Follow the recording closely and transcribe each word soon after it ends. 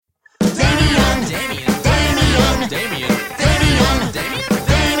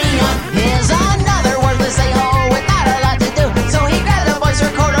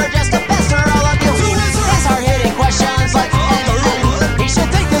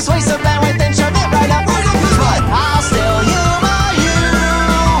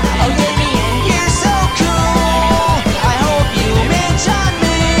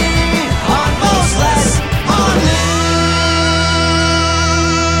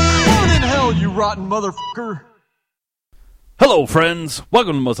rotten motherfucker. Hello, friends.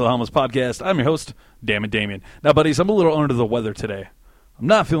 Welcome to Most of the Homeless Podcast. I'm your host, Damn It Damien. Now, buddies, I'm a little under the weather today. I'm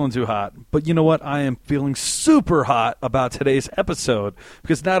not feeling too hot, but you know what? I am feeling super hot about today's episode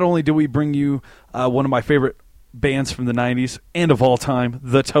because not only do we bring you one of my favorite bands from the 90s and of all time,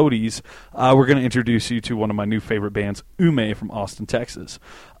 the Toadies, we're going to introduce you to one of my new favorite bands, Ume from Austin, Texas.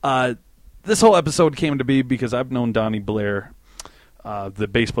 This whole episode came to be because I've known Donnie Blair, the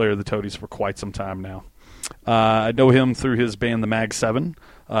bass player of the Toadies, for quite some time now. I know him through his band, the Mag 7,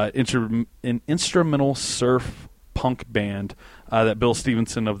 an instrumental surf punk band that Bill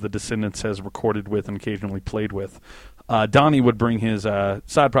Stevenson of the Descendants has recorded with and occasionally played with. Donnie would bring his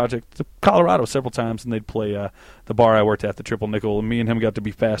side project to Colorado several times, and they'd play the bar I worked at, the Triple Nickel, and me and him got to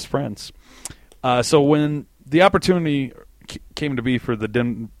be fast friends. So when the opportunity came to be for the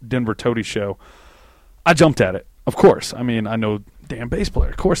Denver Toadies show, I jumped at it. Of course. I mean, I know damn bass player.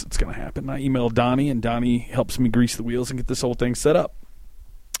 Of course it's going to happen. I emailed Donnie, and Donnie helps me grease the wheels and get this whole thing set up.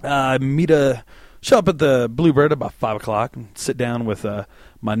 Show up at the Bluebird about 5 o'clock and sit down with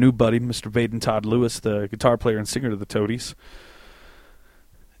my new buddy, Mr. Vaden Todd Lewis, the guitar player and singer of the Toadies.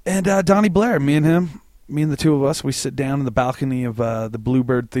 And Donnie Blair, me and the two of us, we sit down in the balcony of the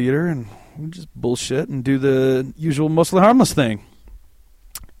Bluebird Theater and we just bullshit and do the usual mostly harmless thing.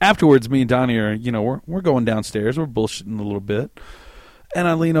 Afterwards, me and Donnie are, we're going downstairs, we're bullshitting a little bit. And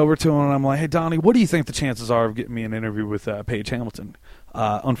I lean over to him and I'm like, hey, Donnie, what do you think the chances are of getting me an interview with Paige Hamilton?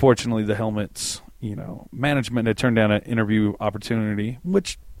 Unfortunately, the Helmets, management had turned down an interview opportunity,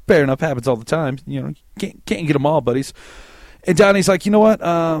 which fair enough, happens all the time. Can't get them all, buddies. And Donnie's like, you know what?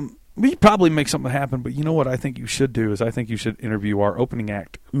 We probably make something happen, but you know what I think you should do is I think you should interview our opening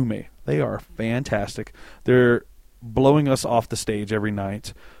act, Ume. They are fantastic. They're blowing us off the stage every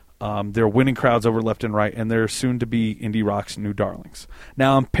night. They're winning crowds over left and right, and they're soon to be indie rock's new darlings.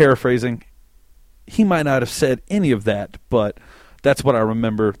 Now, I'm paraphrasing. He might not have said any of that, but that's what I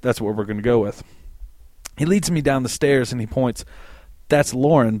remember. That's what we're going to go with. He leads me down the stairs, and he points. That's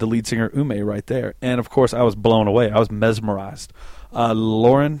Lauren, the lead singer, Ume, right there. And, of course, I was blown away. I was mesmerized.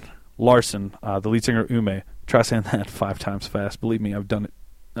 Lauren Larson, the lead singer, Ume. Try saying that 5 times fast. Believe me, I've done it.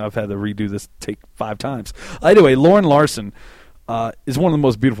 I've had to redo this take 5 times. Anyway, Lauren Larson is one of the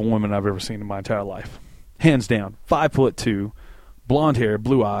most beautiful women I've ever seen in my entire life. Hands down. 5'2", blonde hair,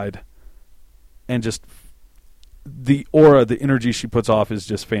 blue-eyed, and just the aura, the energy she puts off is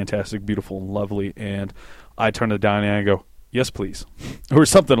just fantastic, beautiful, and lovely. And I turn to Donnie and I go, yes, please. Or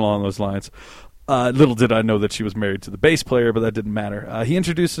something along those lines. Little did I know that she was married to the bass player, but that didn't matter. He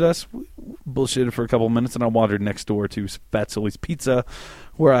introduced us, bullshitted for a couple of minutes, and I wandered next door to Fat Sully's Pizza,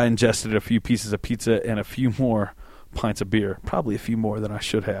 where I ingested a few pieces of pizza and a few more pints of beer. Probably a few more than I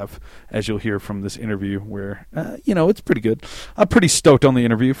should have, as you'll hear from this interview, where, it's pretty good. I'm pretty stoked on the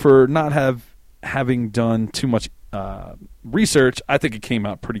interview for not having done too much research. I think it came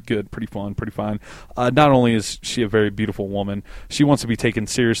out pretty good, pretty fun, pretty fine. Not only is she a very beautiful woman, she wants to be taken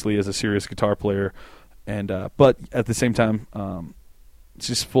seriously as a serious guitar player, and but at the same time,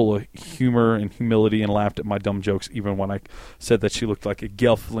 she's full of humor and humility and laughed at my dumb jokes, even when I said that she looked like a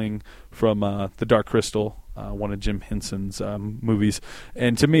gelfling from The Dark Crystal, one of Jim Henson's movies.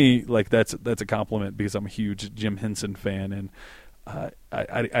 And to me, like that's a compliment because I'm a huge Jim Henson fan, and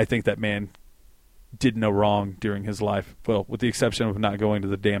I think that man did no wrong during his life. Well, with the exception of not going to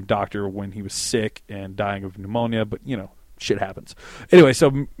the damn doctor when he was sick and dying of pneumonia, but, shit happens. Anyway,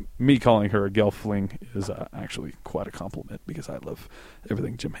 so me calling her a gelfling is actually quite a compliment because I love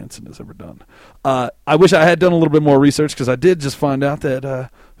everything Jim Henson has ever done. I wish I had done a little bit more research because I did just find out that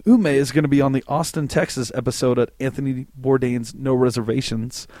Ume is going to be on the Austin, Texas episode at Anthony Bourdain's No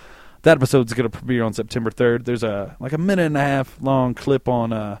Reservations. That episode's going to premiere on September 3rd. There's a minute and a half long clip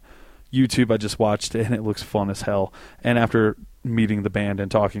on YouTube I just watched, and it looks fun as hell. And after meeting the band and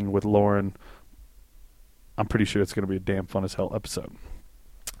talking with Lauren, I'm pretty sure it's going to be a damn fun as hell episode.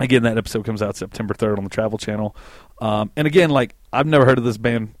 Again, that episode comes out September 3rd on the Travel Channel. And again, I've never heard of this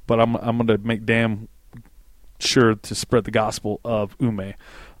band, but I'm going to make damn sure to spread the gospel of Ume.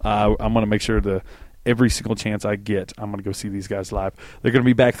 I'm going to make sure to every single chance I get, I'm going to go see these guys live. They're going to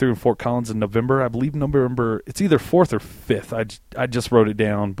be back through in Fort Collins in November. I believe November, it's either 4th or 5th. I just wrote it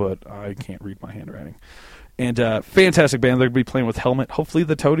down, but I can't read my handwriting. And fantastic band. They're going to be playing with Helmet. Hopefully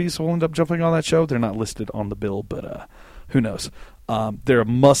the Toadies will end up jumping on that show. They're not listed on the bill, but who knows. They're a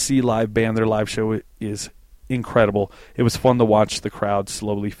must-see live band. Their live show is incredible. It was fun to watch the crowd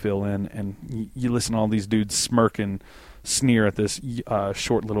slowly fill in, and you listen to all these dudes smirk and sneer at this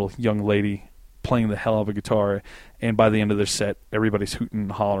short little young lady playing the hell out of a guitar, and by the end of their set, everybody's hooting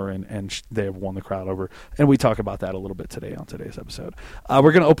and hollering, and they have won the crowd over. And we talk about that a little bit today on today's episode.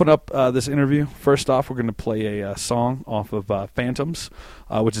 We're going to open up this interview. First off, we're going to play a song off of Phantoms,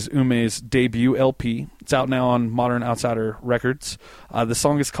 which is Ume's debut LP. It's out now on Modern Outsider Records. The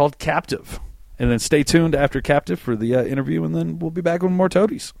song is called Captive. And then stay tuned after Captive for the interview, and then we'll be back with more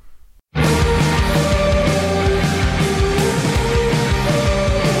Toadies.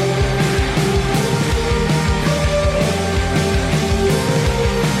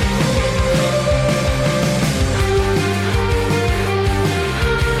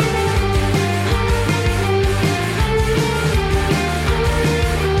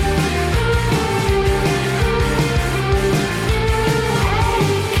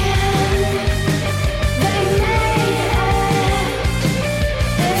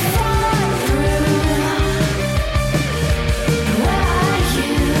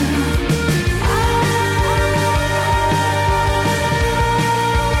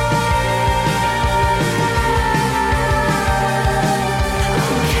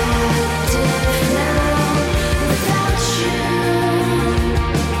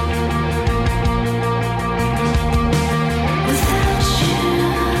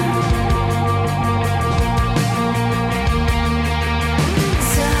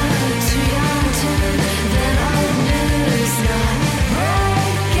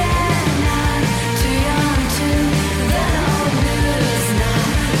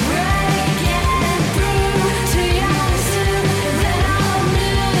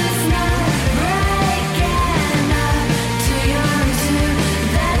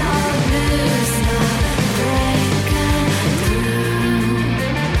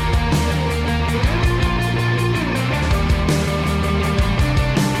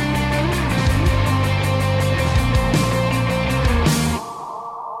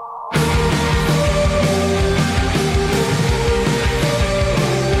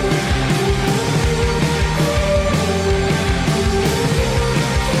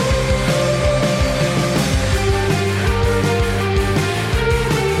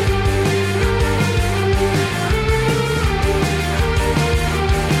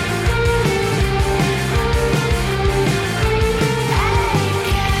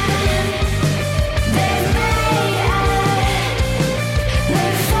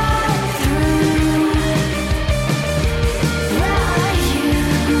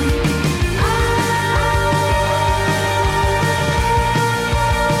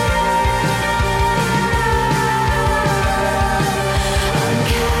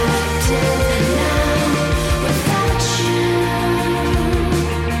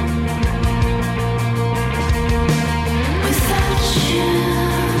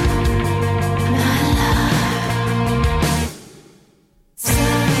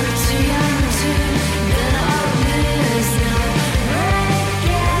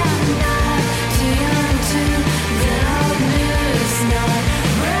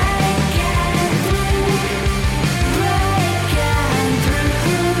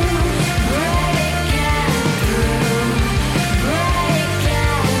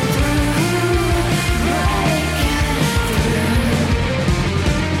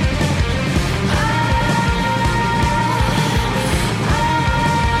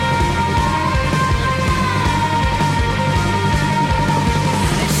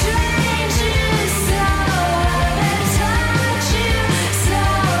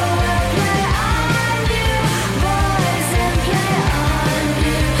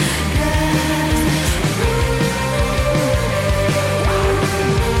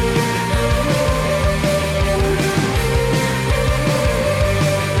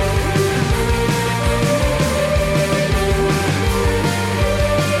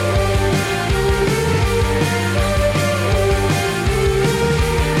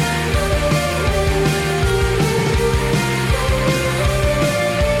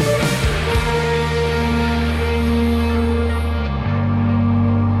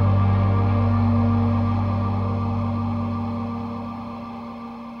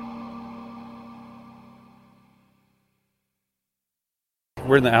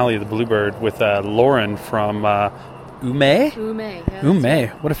 We're in the alley of the Bluebird with Lauren from Ume? Ume. Yeah, Ume.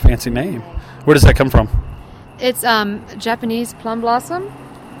 right. What a fancy name. Where does that come from? It's Japanese plum blossom,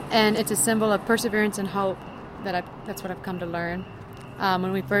 and it's a symbol of perseverance and hope. That's what I've come to learn.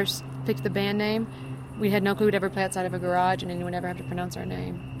 When we first picked the band name, we had no clue we'd ever play outside of a garage, and anyone would ever have to pronounce our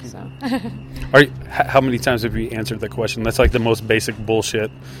name. So, how many times have you answered that question? That's like the most basic bullshit.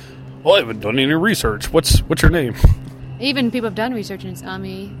 Well, I haven't done any research. What's your name? even people have done research, and it's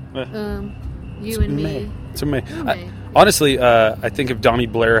Ami. You and me. It's Ume. Ume. Honestly, I think if Donnie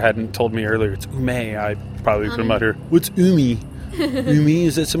Blair hadn't told me earlier it's Ume, I probably could have met her. What's Umi? Umi,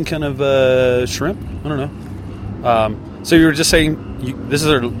 is that some kind of shrimp? I don't know. So you were just saying this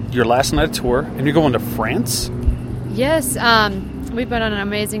is your last night of tour, and you're going to France? Yes. We've been on an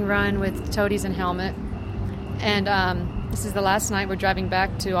amazing run with Toadies and Helmet. And this is the last night. We're driving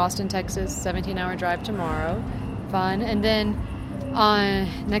back to Austin, Texas, 17-hour drive tomorrow. Fun. And then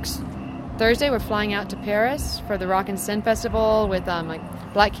on next Thursday, we're flying out to Paris for the Rock and Sin Festival with like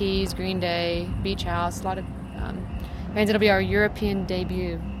Black Keys, Green Day, Beach House, a lot of bands. It'll be our European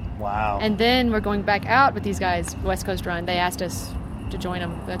debut. Wow. And then we're going back out with these guys, West Coast Run. They asked us to join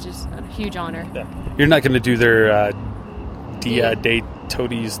them. That's just a huge honor. Yeah. You're not going to do their Dia de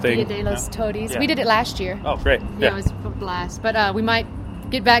Toadies thing? Dia de los Toadies. Yeah. We did it last year. Oh, great. Yeah, it was a blast. But we might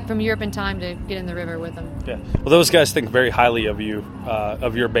get back from Europe in time to get in the river with them. Yeah. Well, those guys think very highly of you,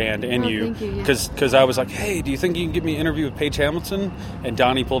 of your band and you. Thank you. Because I was like, hey, do you think you can give me an interview with Paige Hamilton? And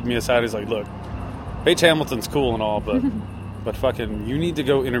Donnie pulled me aside. He's like, look, Paige Hamilton's cool and all, but but fucking, you need to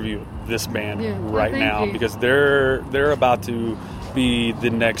go interview this band right now because they're about to be the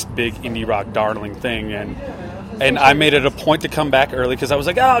next big indie rock darling thing. And I made it a point to come back early because I was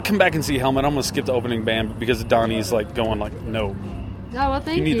like, I'll come back and see Helmet. I'm going to skip the opening band. But because Donnie's like going like, no. Oh, well,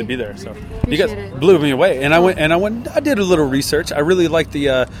 thank you. You need to be there. So Appreciate you guys it. blew me away. And I did a little research. I really liked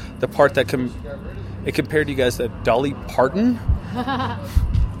the part that it compared you guys to Dolly Parton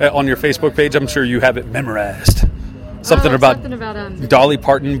on your Facebook page. I'm sure you have it memorized. Something about Dolly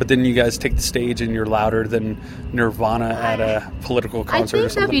Parton, but then you guys take the stage and you're louder than Nirvana at a political concert or I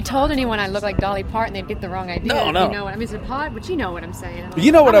think something. if you told anyone I look like Dolly Parton, they'd get the wrong idea. No. You know what I mean? It's a pod, but you know what I'm saying.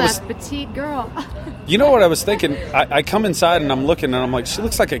 You know what I'm I was... a petite girl. You know what I was thinking? I come inside and I'm looking and I'm like, she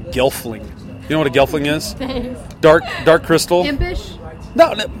looks like a gelfling. You know what a gelfling is? Thanks. Dark crystal. Impish?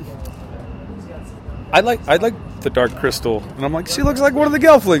 No. I like the dark crystal, and I'm like, she looks like one of the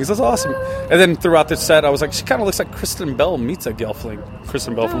gelflings. That's awesome. And then throughout the set, I was like, she kind of looks like Kristen Bell meets a gelfling.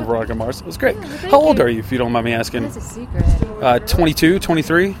 Kristen Bell from Veronica Mars. It was great. Well, How old are you, if you don't mind me asking? That's a secret. 22,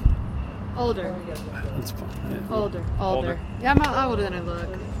 23? Older. That's fine. Yeah. Older. Yeah, I'm older than I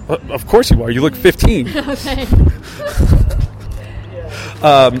look. Of course you are. You look 15. Okay.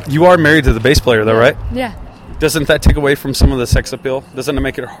 You are married to the bass player, though, right? Yeah. Doesn't that take away from some of the sex appeal? Doesn't it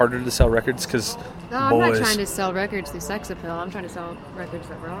make it harder to sell records? Because No, I'm not trying to sell records through sex appeal. I'm trying to sell records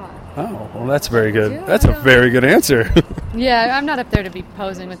that rock. Oh, well, that's very good. Yeah, That's a very good answer. Yeah, I'm not up there to be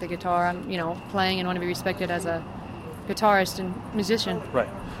posing with the guitar. I'm, playing and want to be respected as a guitarist and musician. Right.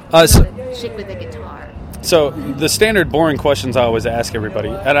 Not a chick with a guitar. So the standard boring questions I always ask everybody,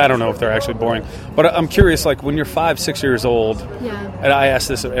 and I don't know if they're actually boring, but I'm curious, like when you're 5, 6 years old, and I ask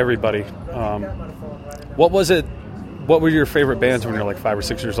this of everybody, what was it? What were your favorite bands when you were like 5 or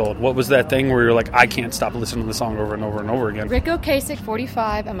 6 years old? What was that thing where you're like, I can't stop listening to the song over and over and over again? Rick Ocasek,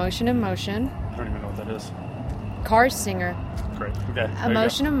 45, Emotion in Motion. I don't even know what that is. Cars Singer. Great. Okay.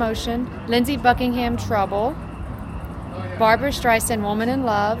 Emotion in Motion. Lindsey Buckingham, Trouble. Barbara Streisand, Woman in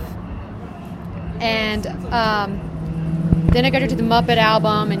Love. And then I got into the Muppet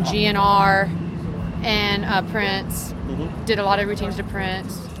album and GNR and Prince. Mm-hmm. Did a lot of routines to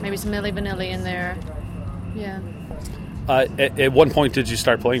Prince. Maybe some Milli Vanilli in there. Yeah. At one point, did you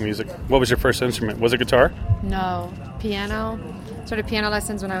start playing music? What was your first instrument? Was it guitar? No. Piano. Started piano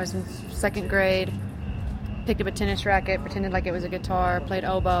lessons when I was in 2nd grade. Picked up a tennis racket, pretended like it was a guitar, played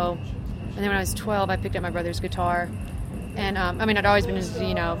oboe. And then when I was 12, I picked up my brother's guitar. And, I'd always been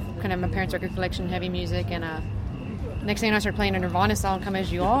into, kind of my parents' record collection, heavy music. And next thing you know, I started playing a Nirvana song, Come As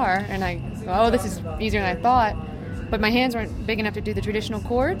You Are. And I go, this is easier than I thought. But my hands weren't big enough to do the traditional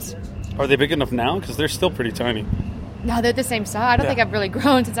chords. Are they big enough now? Because they're still pretty tiny. No, they're the same size. I don't think I've really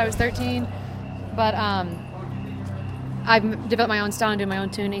grown since I was 13. But I've developed my own style and do my own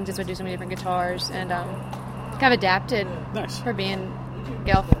tunings. That's why I do so many different guitars. And kind of adapted for being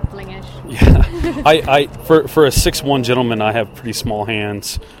gelflingish. Yeah. I for a 6'1" gentleman, I have pretty small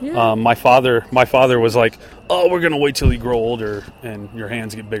hands. Yeah. My father was like, we're going to wait till you grow older and your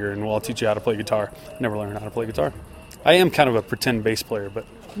hands get bigger and I'll teach you how to play guitar. Never learned how to play guitar. I am kind of a pretend bass player, but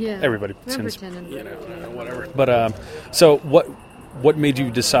everybody pretends, whatever. But so what made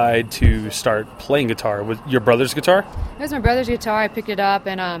you decide to start playing guitar? Was your brother's guitar? It was my brother's guitar. I picked it up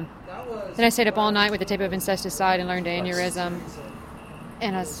and then I stayed up all night with the tape of Incesticide and learned aneurysm.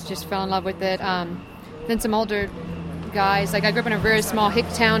 And I just fell in love with it. Then some older guys, like I grew up in a very small hick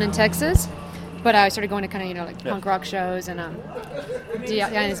town in Texas, but I started going to kind of, punk rock shows and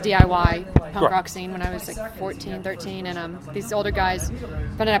this DIY punk rock scene when I was like 14, 13. And these older guys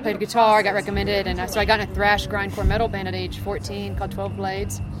found out I played guitar, got recommended. And so I got in a thrash grindcore metal band at age 14 called 12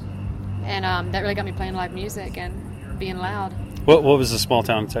 Blades. And that really got me playing live music and being loud. What was the small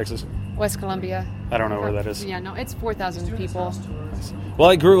town in Texas? West Columbia. I don't know where that is. Yeah, no, it's 4,000 people. Well,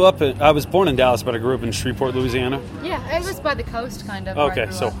 I was born in Dallas, but I grew up in Shreveport, Louisiana. Yeah, it was by the coast, kind of. Okay,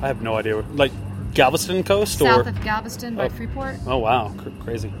 so I have no idea. Like Galveston coast? South of Galveston by Freeport. Oh, wow.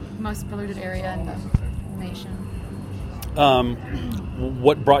 Crazy. Most polluted area in the nation.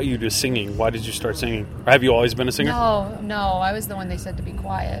 What brought you to singing? Why did you start singing? Or have you always been a singer? No. I was the one they said to be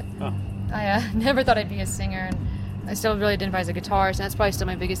quiet. Oh. I never thought I'd be a singer, and I still really identify as a guitarist, and that's probably still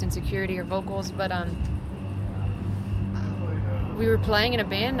my biggest insecurity or vocals, but we were playing in a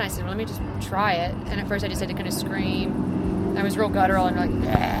band, and I said, well, let me just try it. And at first I just had to kind of scream. I was real guttural and like,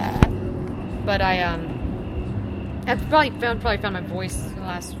 yeah. But I probably found my voice in the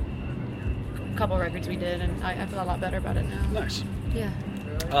last couple records we did, and I feel a lot better about it now. Nice. Yeah.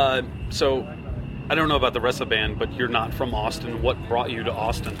 So I don't know about the rest of the band, but you're not from Austin. What brought you to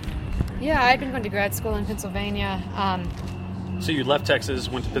Austin? Yeah, I'd been going to grad school in Pennsylvania. So you left Texas,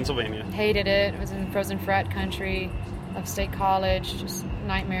 went to Pennsylvania. Hated it. Was in frozen frat country. Upstate college, just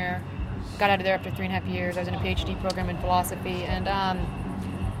nightmare. Got out of there after 3.5 years. I was in a PhD program in philosophy, and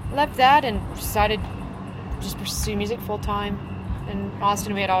left that and decided to just pursue music full time. In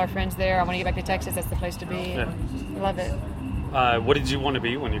Austin, we had all our friends there. I want to get back to Texas. That's the place to be. Yeah. Love it. What did you want to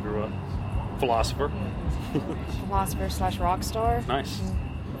be when you grew up? Philosopher? Philosopher / rock star. Nice.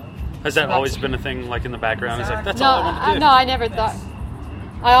 Has that always been a thing, like in the background? It's like, that's no, all I want to do. No, I never thought.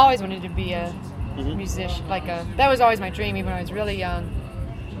 I always wanted to be a musician. That was always my dream, even when I was really young.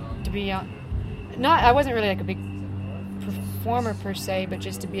 To be I wasn't really like a big performer per se, but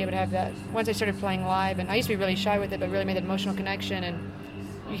just to be able to have that. Once I started playing live, and I used to be really shy with it, but really made that emotional connection, and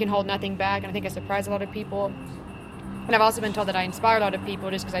you can hold nothing back. And I think I surprised a lot of people. And I've also been told that I inspire a lot of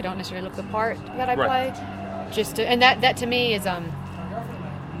people just because I don't necessarily look the part that I play. And that to me is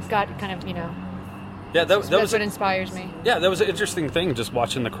got kind of that's what inspires me. Yeah, that was an interesting thing, just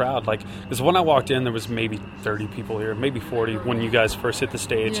watching the crowd. Like, because when I walked in, there was maybe 30 people here, maybe 40 when you guys first hit the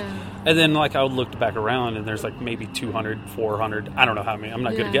stage. Yeah. And then, like, I looked back around, and there's, like, maybe 200, 400. I don't know how many. I'm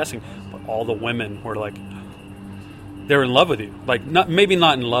not good at guessing. But all the women were, like, they're in love with you. Like, maybe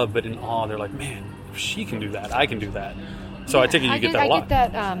not in love, but in awe. They're like, man, if she can do that, I can do that. So I take it you get that a lot. I get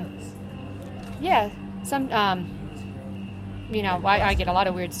that, some... I get a lot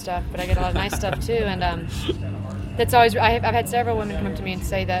of weird stuff, but I get a lot of nice stuff too, and that's always. I've had several women come up to me and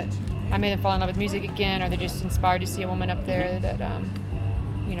say that I made them fall in love with music again, or they're just inspired to see a woman up there that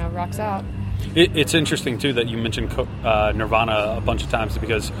rocks out. It's interesting too that you mentioned Nirvana a bunch of times,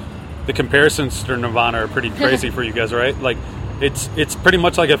 because the comparisons to Nirvana are pretty crazy for you guys, right? Like, it's pretty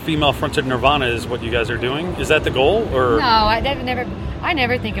much like a female-fronted Nirvana is what you guys are doing. Is that the goal, or no? I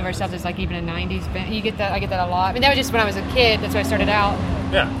never think of ourselves as like even a '90s band. You get that? I get that a lot. I mean, that was just when I was a kid. That's when I started out.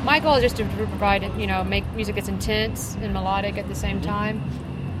 Yeah. My goal is just to provide, make music that's intense and melodic at the same time,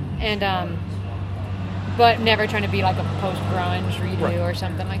 and but never trying to be like a post-grunge redo or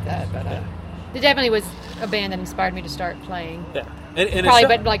something like that. But it definitely was a band that inspired me to start playing. Yeah, and probably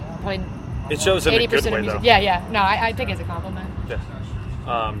it shows in 80% a good way, though. Yeah. No, I think it's a compliment. Yeah.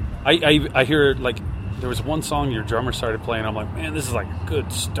 I hear, like, there was one song your drummer started playing. I'm like, man, this is like a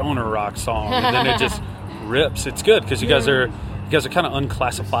good stoner rock song, and then it just rips. It's good because you guys are kind of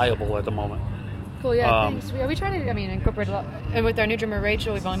unclassifiable at the moment. Cool, yeah. Thanks. We try to, incorporate a lot. And with our new drummer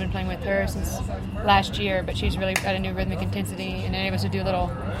Rachel, we've only been playing with her since last year, but she's really got a new rhythmic intensity and enabled us to do little,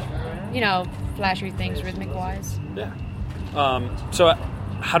 flashy things rhythmic-wise. Yeah. So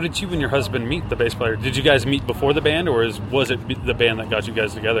how did you and your husband meet, the bass player? Did you guys meet before the band, or was it the band that got you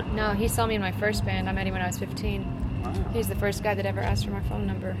guys together? No, he saw me in my first band. I met him when I was 15. Wow. He's the first guy that ever asked for my phone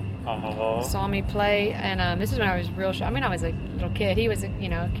number. Oh. Saw me play, and this is when I was real shy. I was a little kid. He was a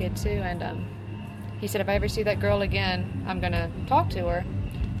kid too, and he said, if I ever see that girl again, I'm going to talk to her.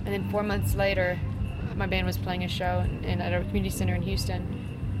 And then 4 months later, my band was playing a show at a community center in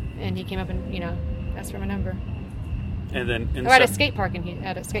Houston, and he came up and, asked for my number. And then at a skate park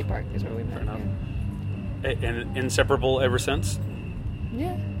at a skate park is where we met. Yeah. And inseparable ever since?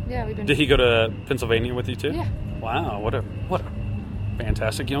 Yeah, we've been. Did he go to Pennsylvania with you too? Yeah. Wow, what a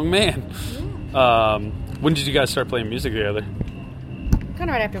fantastic young man. Yeah. When did you guys start playing music together? Kind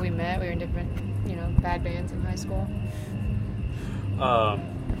of right after we met. We were in different, bad bands in high school.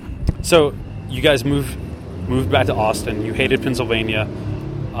 So you guys moved back to Austin. You hated Pennsylvania.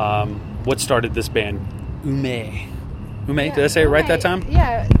 What started this band? Ume. Did I say it right that time?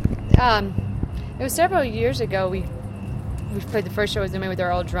 Yeah. It was several years ago. We played the first show with Ume with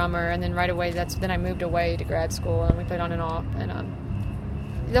our old drummer, and then right away then I moved away to grad school, and we played on and off. And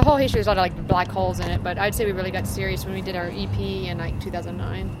the whole history has a lot of like black holes in it, but I'd say we really got serious when we did our EP in like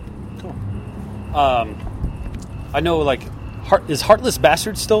 2009. Cool. I know, like, is Heartless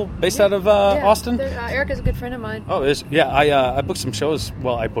Bastard still based out of Austin? Erica's a good friend of mine. Oh, it is? Yeah, I booked some shows.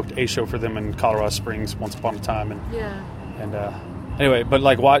 Well, I booked a show for them in Colorado Springs once upon a time. And anyway, but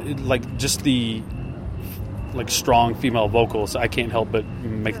like, just the like strong female vocals, I can't help but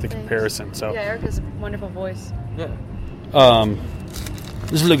make the comparison. So yeah, Erica's a wonderful voice. Yeah.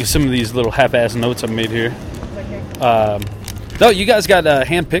 Just look at some of these little half-ass notes I've made here. No, you guys got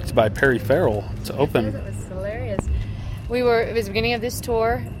handpicked by Perry Farrell to open. It was hilarious. It was the beginning of this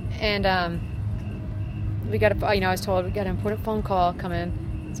tour, and we got I was told we got an important phone call come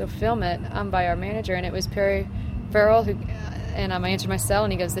in, so film it by our manager, and it was Perry Farrell who. And I answered my cell,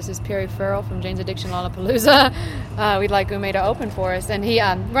 and he goes, "This is Perry Farrell from Jane's Addiction Lollapalooza. We'd like Ume to open for us." And he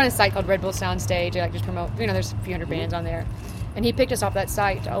run a site called Red Bull Soundstage. Like just promote. There's a few hundred bands on there, and he picked us off that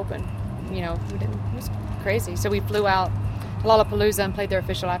site to open. It was crazy. So we flew out to Lollapalooza and played their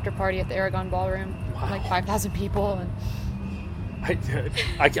official after party at the Aragon Ballroom. Wow. Like 5,000 people. And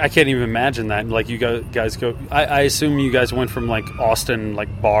I can't even imagine that. Like you guys go. I assume you guys went from like Austin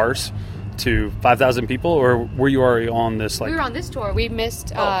like bars to 5,000 people, or were you already on this? Like, we were on this tour. We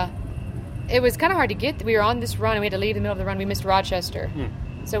missed. It was kind of hard to get. We were on this run, and we had to leave in the middle of the run. We missed Rochester,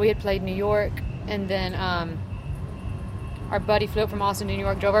 so we had played New York, and then our buddy flew up from Austin to New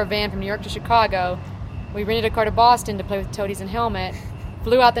York, drove our van from New York to Chicago. We rented a car to Boston to play with Toadies and Helmet.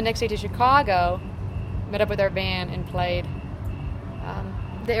 Flew out the next day to Chicago, met up with our van, and played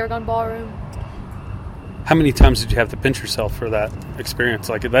the Aragon Ballroom. How many times did you have to pinch yourself for that experience?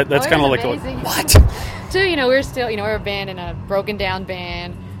 Like that's kind of like what? So we're still we're a band in a broken down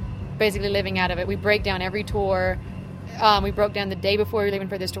band, basically living out of it. We break down every tour. We broke down the day before we were leaving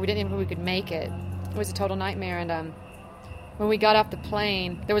for this tour. We didn't even know we could make it. It was a total nightmare. And when we got off the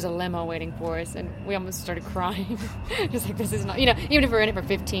plane, there was a limo waiting for us, and we almost started crying. Just like, this is not even if we're in it for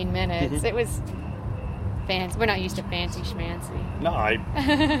 15 minutes, it was. Fancy. We're not used to fancy schmancy. No,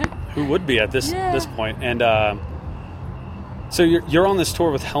 who would be at this point? And so you're on this tour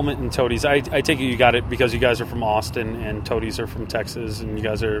with Helmet and Toadies. I take it you got it because you guys are from Austin and Toadies are from Texas, and you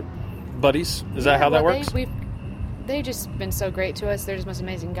guys are buddies. Is that how that works? They've just been so great to us. They're just the most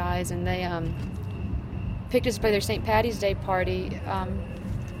amazing guys, and they picked us to play their St. Patty's Day party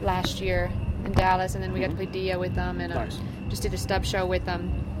last year in Dallas, and then we got to play Dia with them, and just did a stub show with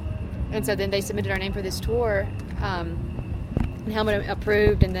them. And so then they submitted our name for this tour, and Helmet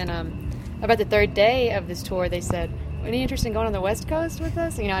approved. And then about the third day of this tour, they said, "Any interest in going on the West Coast with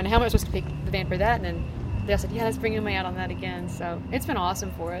us?" And Helmet was supposed to pick the band for that, and then they all said, "Yeah, let's bring Ume out on that again." So it's been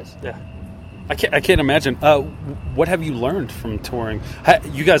awesome for us. Yeah, I can't imagine. What have you learned from touring?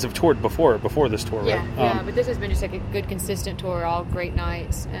 You guys have toured before this tour, right? Yeah, but this has been just like a good, consistent tour, all great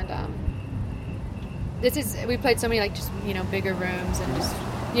nights, and we played so many like just bigger rooms, and just.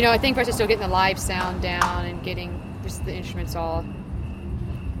 I think for us, it's still getting the live sound down and getting just the instruments all.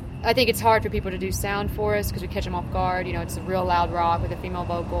 I think it's hard for people to do sound for us because we catch them off guard. It's a real loud rock with the female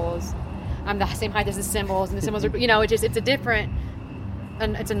vocals. I'm the same height as the cymbals, and the cymbals are, it's a different,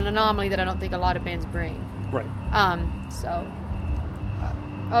 and it's an anomaly that I don't think a lot of bands bring. Right.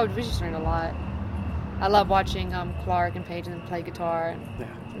 We just learned a lot. I love watching Clark and Paige and them play guitar, and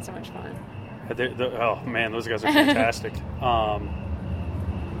it's so much fun. Oh man, those guys are fantastic.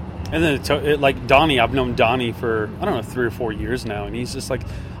 And then, like, Donnie, I've known Donnie for, 3 or 4 years now, and he's just like,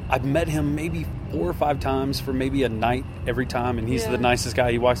 I've met him maybe 4 or 5 times for maybe a night every time, and he's the nicest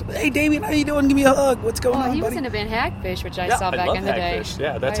guy. He walks up, "Hey, Damien, how you doing? Give me a hug. What's going on, he buddy?" was in a band, Hagfish, which I saw back in the day.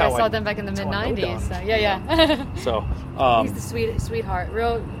 Yeah, that's I saw them back in the mid-'90s. So, yeah. So, he's the sweetheart.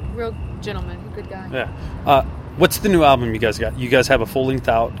 Real gentleman. Good guy. Yeah. What's the new album you guys got? You guys have a full length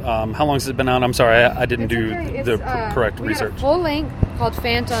out. How long has it been out? I'm sorry, I didn't do the correct research. We got a full length called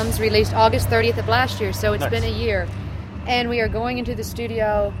Phantoms, released August 30th of last year, so it's been a year. And we are going into the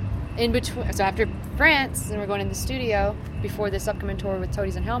studio in between. So after France, and we're going in the studio before this upcoming tour with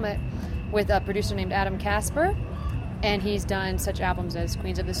Toadies and Helmet with a producer named Adam Casper, and he's done such albums as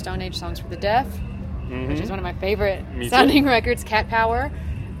Queens of the Stone Age, Songs for the Deaf, which is one of my favorite sounding records. Cat Power.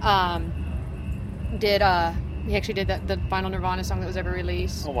 He actually did the final Nirvana song that was ever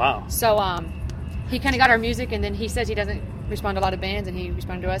released. Oh, wow. So he kind of got our music, and then he says he doesn't respond to a lot of bands, and he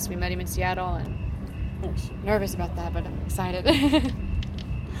responded to us. We met him in Seattle, and nervous about that, but I'm excited.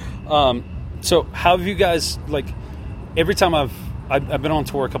 So how have you guys, like, every time I've been on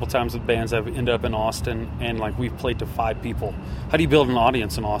tour a couple times with bands, I've ended up in Austin, and, like, we've played to 5 people. How do you build an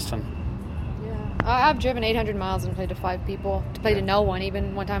audience in Austin? Yeah. I've driven 800 miles and played to 5 people, to play to no one.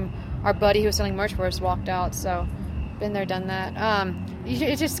 Even one time, our buddy who was selling merch for us walked out, so been there, done that.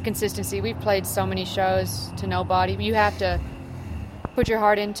 It's just consistency. We've played so many shows to nobody. You have to put your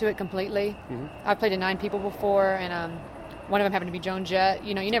heart into it completely. Mm-hmm. I've played to 9 people before, and one of them happened to be Joan Jett.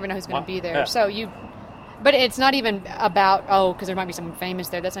 You know, you never know who's going to be there. Yeah. So but it's not even about, because there might be someone famous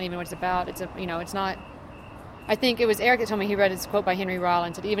there. That's not even what it's about. It's it's not. I think it was Eric that told me he read his quote by Henry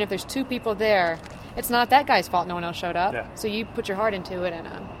Rollins, that even if there's 2 people there, it's not that guy's fault no one else showed up. Yeah. So you put your heart into it, and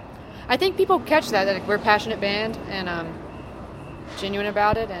I think people catch that we're a passionate band and genuine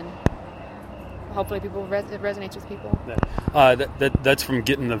about it, and hopefully it resonates with people. That's from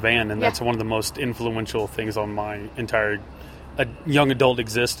getting the van, and that's one of the most influential things on my entire young adult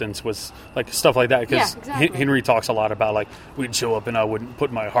existence, was like stuff like that, because exactly. Henry talks a lot about, like, we'd show up and I wouldn't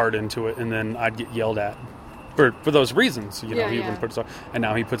put my heart into it, and then I'd get yelled at for those reasons, you know. He wouldn't put his heart, and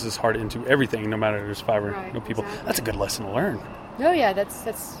now he puts his heart into everything, no matter if there's 5 or no people. Exactly. That's a good lesson to learn. Oh yeah, that's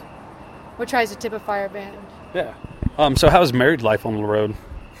what tries to typify our band. Yeah. So how's married life on the road?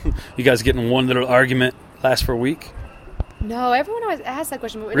 You guys getting one little argument last for a week? No, everyone always asks that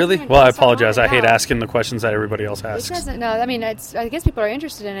question. But really? Well, I apologize. I hate asking the questions that everybody else asks. It doesn't. No, I mean, I guess people are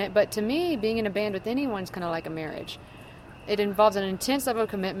interested in it, but to me, being in a band with anyone is kind of like a marriage. It involves an intense level of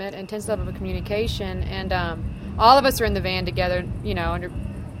commitment, intense level of communication, and all of us are in the van together. You know,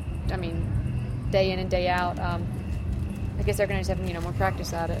 day in and day out. I guess they're going to have more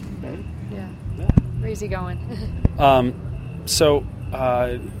practice at it. But, yeah. We're easy going. So.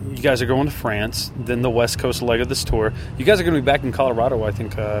 You guys are going to France, then the West Coast leg of this tour. You guys are going to be back in Colorado, I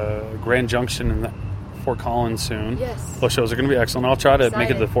think, Grand Junction and Fort Collins soon. Yes. Those shows are going to be excellent. I'll try to make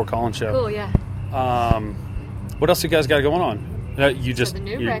it to the Fort Collins show. Cool, yeah. What else you guys got going on? The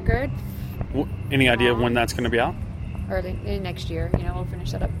new record. Any idea when that's going to be out? Early next year. We'll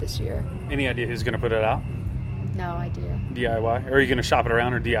finish that up this year. Any idea who's going to put it out? No idea. DIY? Or are you going to shop it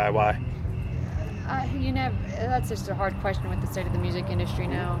around, or DIY? That's just a hard question with the state of the music industry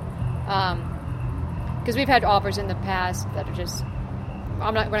now. Because we've had offers in the past that are just,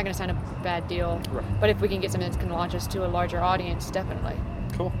 we're not going to sign a bad deal. Right. But if we can get something that's going to launch us to a larger audience, definitely.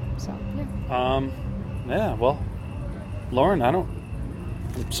 Cool. So, yeah. Yeah, well, Lauren, I'm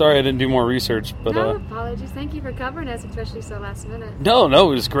sorry I didn't do more research, but no apologies. Thank you for covering us, especially so last minute. No,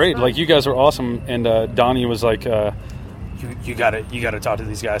 it was great. Like, you guys were awesome, and Donnie was like, You got to talk to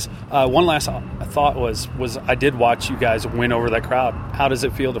these guys. One last thought was I did watch you guys win over that crowd. How does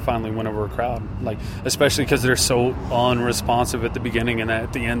it feel to finally win over a crowd? Like, especially because they're so unresponsive at the beginning, and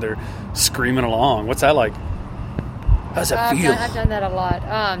at the end they're screaming along. What's that like? How does that feel? I've done that a lot.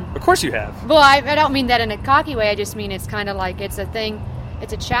 Of course you have. Well, I don't mean that in a cocky way. I just mean it's kind of like it's a thing.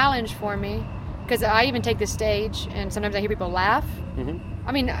 It's a challenge for me, because I even take the stage, and sometimes I hear people laugh. Mm-hmm.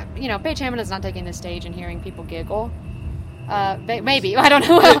 I mean, Paige Hammond is not taking the stage and hearing people giggle. Maybe, I don't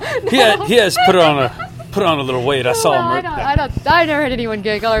know. He has put on a little weight. I saw him. I never heard anyone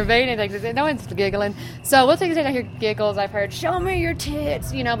giggle or Vaden anything. No one's giggling. So we'll take the stage. I hear giggles. I've heard "Show me your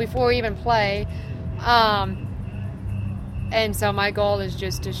tits," before we even play. And so my goal is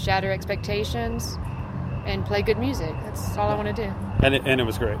just to shatter expectations and play good music. That's all I want to do. And it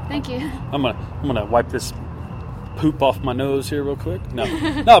was great. Thank you. I'm gonna wipe this poop off my nose here real quick. No,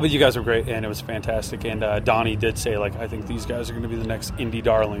 but you guys were great, and it was fantastic. And Donnie did say, like, I think these guys are going to be the next indie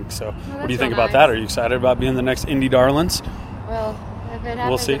darlings. So what do you think about that? Are you excited about being the next indie darlings? Well, if it happens,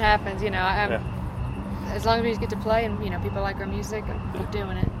 we'll see. It happens. As long as we just get to play and people like our music, and keep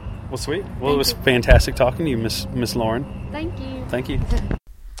doing it. Well, sweet. Well, it was fantastic talking to you, Miss Lauren. Thank you. Thank you.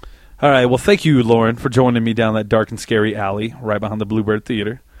 All right. Well, thank you, Lauren, for joining me down that dark and scary alley right behind the Bluebird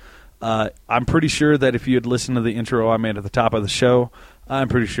Theater. I'm pretty sure that if you had listened to the intro I made at the top of the show, I'm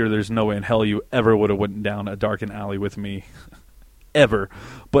pretty sure there's no way in hell you ever would have went down a darkened alley with me. Ever.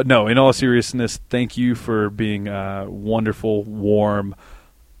 But no, in all seriousness, thank you for being a wonderful, warm,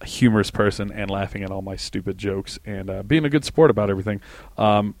 humorous person and laughing at all my stupid jokes and being a good sport about everything.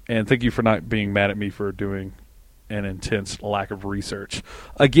 And thank you for not being mad at me for doing an intense lack of research.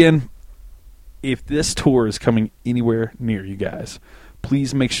 Again, if this tour is coming anywhere near you guys,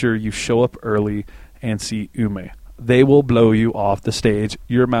 please make sure you show up early and see Ume. They will blow you off the stage.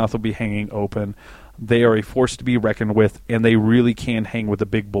 Your mouth will be hanging open. They are a force to be reckoned with, and they really can hang with the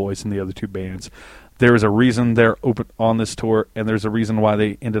big boys in the other 2 bands. There is a reason they're open on this tour, and there's a reason why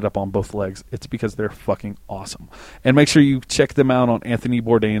they ended up on both legs. It's because they're fucking awesome. And make sure you check them out on Anthony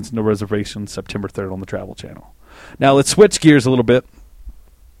Bourdain's No Reservations, September 3rd on the Travel Channel. Now, let's switch gears a little bit.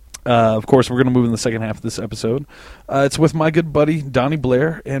 Of course, we're going to move in the second half of this episode. It's with my good buddy, Donnie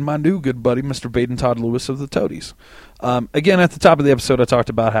Blair, and my new good buddy, Mr. Vaden Todd Lewis of the Toadies. Again, at the top of the episode, I talked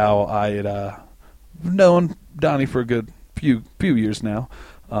about how I had known Donnie for a good few years now.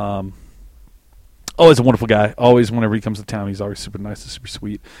 Always a wonderful guy. Always, whenever he comes to town, he's always super nice and super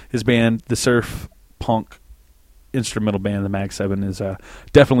sweet. His band, the surf punk instrumental band, the Mag 7, is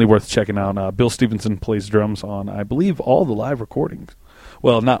definitely worth checking out. Bill Stevenson plays drums on, I believe, all the live recordings.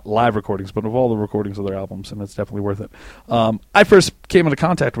 Well, not live recordings, but of all the recordings of their albums, and it's definitely worth it. I first came into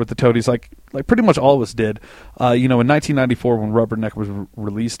contact with the Toadies, like pretty much all of us did. In 1994 when Rubberneck was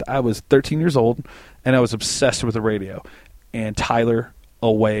released, I was 13 years old, and I was obsessed with the radio. And Tyler,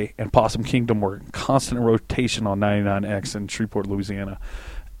 Away, and Possum Kingdom were in constant rotation on 99X in Shreveport, Louisiana.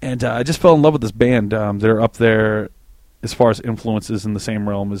 And I just fell in love with this band. They're up there as far as influences in the same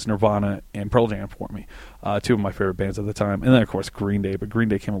realm as Nirvana and Pearl Jam for me. Two of my favorite bands at the time. And then, of course, Green Day. But Green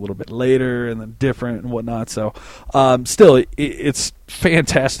Day came a little bit later and then different and whatnot. So still, it's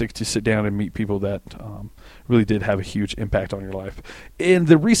fantastic to sit down and meet people that really did have a huge impact on your life. In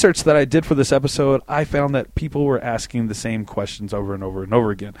the research that I did for this episode, I found that people were asking the same questions over and over and over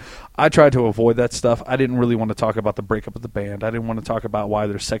again. I tried to avoid that stuff. I didn't really want to talk about the breakup of the band. I didn't want to talk about why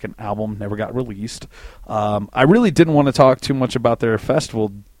their second album never got released. I really didn't want to talk too much about their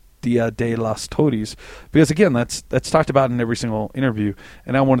festival, Dia de las Toadies, because again, that's talked about in every single interview,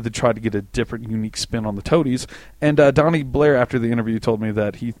 and I wanted to try to get a different, unique spin on the Toadies. And Donnie Blair, after the interview, told me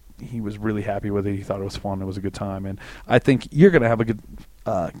that he was really happy with it. He thought it was fun. It was a good time, and I think you're going to have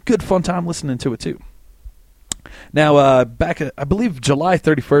a good fun time listening to it too. Now, back at, I believe July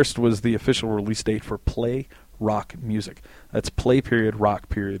 31st was the official release date for Play Rock Music. That's play period, rock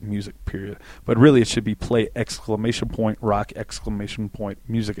period, music period. But really it should be play exclamation point, rock exclamation point,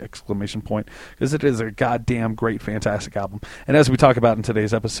 music exclamation point, because it is a goddamn great, fantastic album. And as we talk about in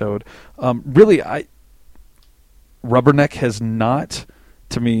today's episode, Rubberneck has not,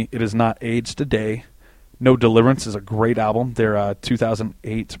 to me, it has not aged a day. No Deliverance is a great album. Their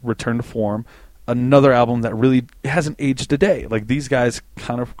 2008 Return to Form, another album that really hasn't aged a day. Like, these guys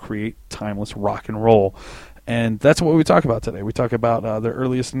kind of create timeless rock and roll. And that's what we talk about today. We talk about their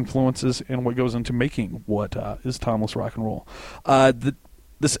earliest influences and what goes into making what is timeless rock and roll.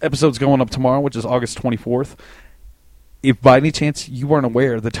 This episode's going up tomorrow, which is August 24th. If by any chance you weren't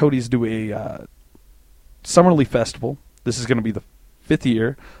aware, the Toadies do a Summerly Festival. This is going to be the 5th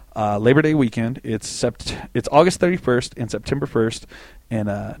year, Labor Day weekend. It's August 31st and September 1st.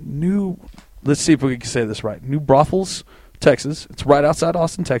 And let's see if we can say this right, New Braunfels, Texas. It's right outside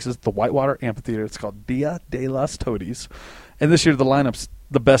Austin, Texas, the Whitewater Amphitheater. It's called Dia de las Toadies. And this year the lineup's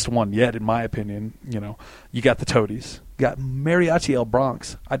the best one yet, in my opinion. You got the Toadies. You got Mariachi El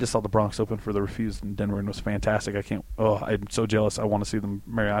Bronx. I just saw the Bronx open for the Refused in Denver, and it was fantastic. I'm so jealous. I want to see them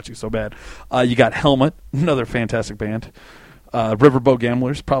mariachi so bad. You got Helmet, another fantastic band. Riverboat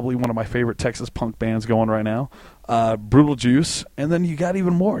Gamblers, probably one of my favorite Texas punk bands going right now. Brutal Juice, and then you got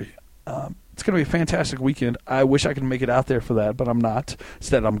even more. It's going to be a fantastic weekend. I wish I could make it out there for that, but I'm not.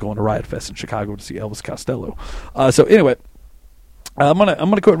 Instead, I'm going to Riot Fest in Chicago to see Elvis Costello. So anyway, I'm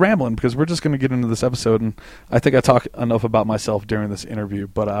gonna quit rambling because we're just going to get into this episode, and I think I talk enough about myself during this interview.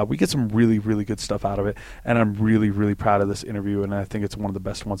 But we get some really, really good stuff out of it, and I'm really, really proud of this interview, and I think it's one of the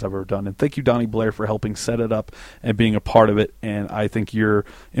best ones I've ever done. And thank you, Donnie Blair, for helping set it up and being a part of it. And I think your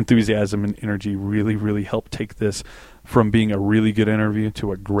enthusiasm and energy really, really helped take this from being a really good interview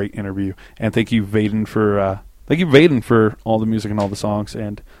to a great interview. And thank you, Vaden, for all the music and all the songs.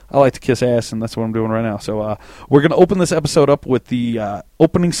 And I like to kiss ass, and that's what I'm doing right now. So we're going to open this episode up with the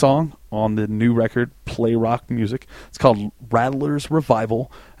opening song on the new record, Play Rock Music. It's called Rattler's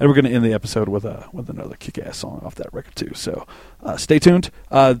Revival. And we're going to end the episode with another kick-ass song off that record, too. So stay tuned.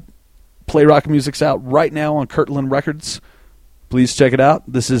 Play Rock Music's out right now on Kirtland Records. Please check it out.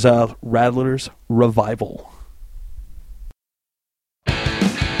 This is Rattler's Revival.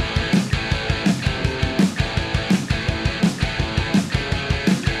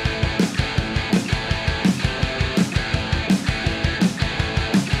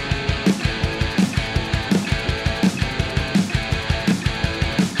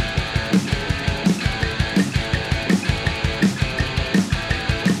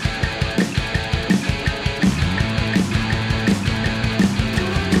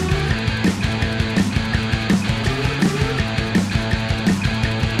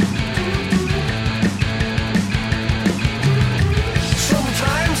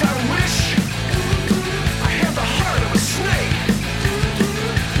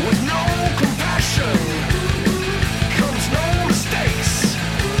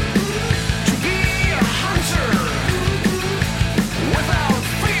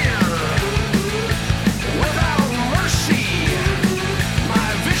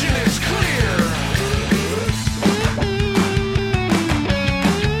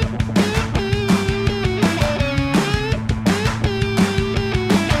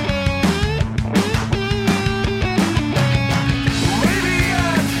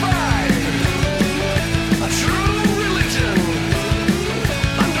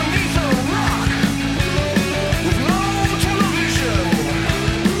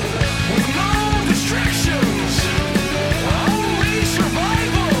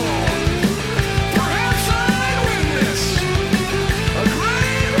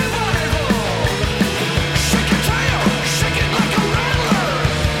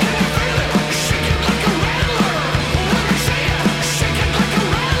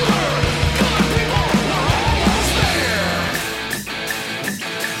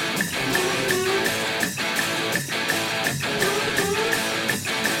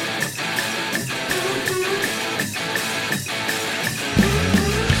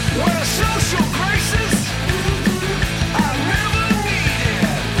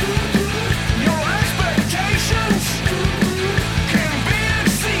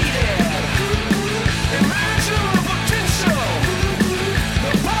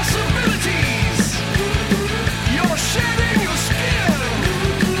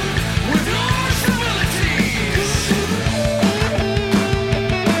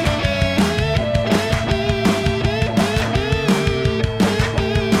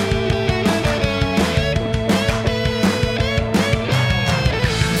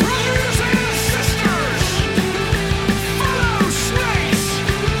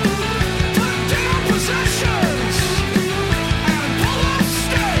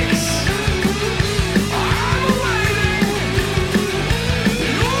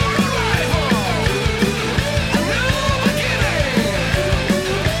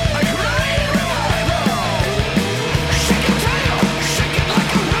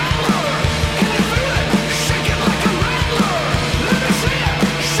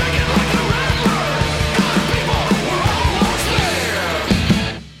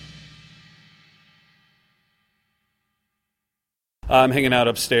 I'm hanging out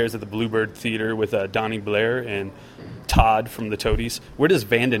upstairs at the Bluebird Theater with Donnie Blair and Todd from the Toadies. Where does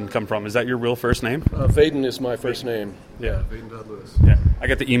Vanden come from? Is that your real first name? Vaden is my first name. Yeah. Vaden Todd Lewis. Yeah. I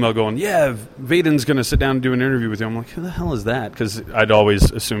got the email going, yeah, Vaden's going to sit down and do an interview with you. I'm like, who the hell is that? Because I'd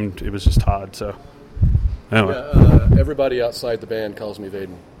always assumed it was just Todd. So, anyway. Yeah, everybody outside the band calls me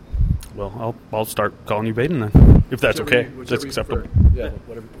Vaden. Well, I'll start calling you Vaden then, if that's okay. Whichever That's you acceptable. prefer. Yeah,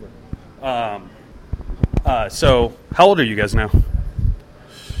 whatever you prefer. So, how old are you guys now?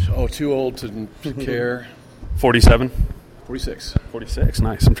 Oh, too old to care. 47? 46. 46,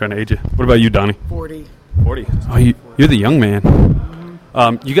 nice. I'm trying to age you. What about you, Donnie? 40. 40. Oh, you're the young man.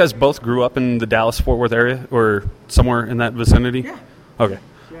 You guys both grew up in the Dallas-Fort Worth area or somewhere in that vicinity? Yeah. Okay.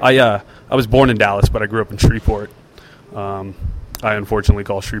 I was born in Dallas, but I grew up in Shreveport. I unfortunately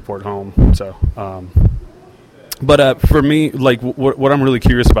call Shreveport home. So, but for me, like what I'm really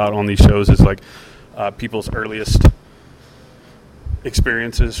curious about on these shows is like people's earliest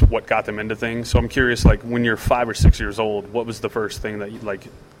experiences, what got them into things. So I'm curious, like when you're 5 or 6 years old, what was the first thing that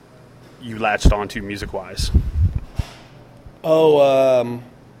you latched onto music-wise? Oh,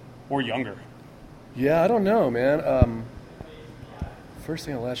 Or younger? yeah, I don't know, man. First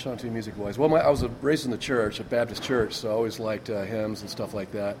thing I latched onto music-wise. Well, I was raised in the church, a Baptist church, so I always liked hymns and stuff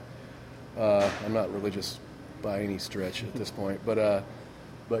like that. I'm not religious by any stretch at this point, but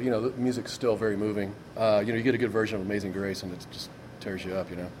the music's still very moving. You get a good version of Amazing Grace, and it just tears you up,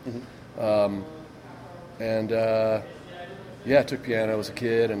 Mm-hmm. I took piano as a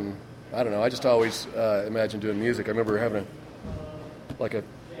kid, and I don't know. I just always imagined doing music. I remember having a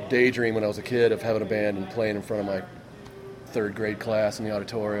daydream when I was a kid of having a band and playing in front of my third grade class in the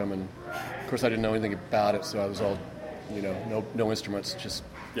auditorium, and of course I didn't know anything about it, so I was all, no instruments, just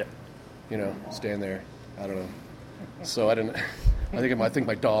stand there. I don't know. So I didn't. I think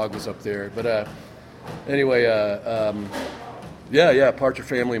my dog was up there, but anyway, Partridge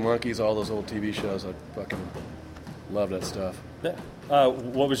Family, Monkeys, all those old TV shows. I fucking love that stuff. Yeah.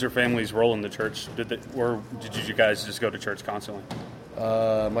 What was your family's role in the church? Did you guys just go to church constantly?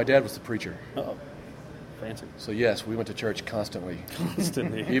 My dad was the preacher. Oh, fancy. So yes, we went to church constantly.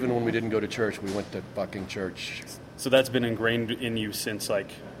 Constantly. Even when we didn't go to church, we went to fucking church. So that's been ingrained in you since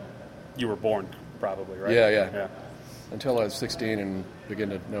you were born, probably, right? Yeah. Until I was 16 and began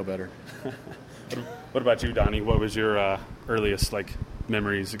to know better. What about you, Donnie? What was your earliest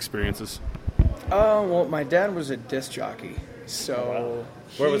memories, experiences? Well, my dad was a disc jockey, so... Oh, wow.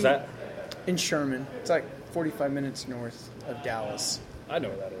 Where was that? In Sherman. It's like 45 minutes north of Dallas. I know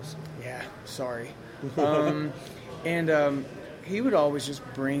where that is. Yeah, sorry. He would always just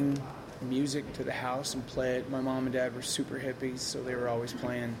bring music to the house and play it. My mom and dad were super hippies, so they were always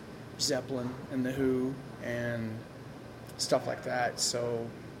playing Zeppelin and The Who and stuff like that. So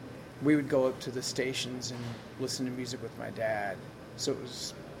we would go up to the stations and listen to music with my dad. So it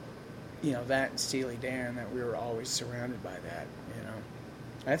was, that and Steely Dan, that we were always surrounded by that,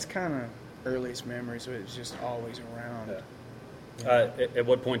 That's kind of earliest memories. It was just always around. Yeah. At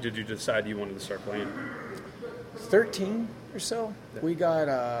what point did you decide you wanted to start playing? 13 or so. Yeah. We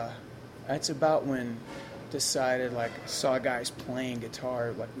got, that's about when decided, saw guys playing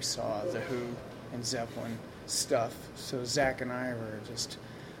guitar, we saw The Who and Zeppelin stuff. So Zach and I were just,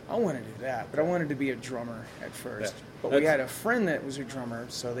 I want to do that, but I wanted to be a drummer at first. Yeah. But we had a friend that was a drummer,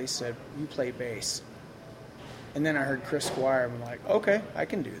 so they said, you play bass. And then I heard Chris Squire, and I'm like, okay, I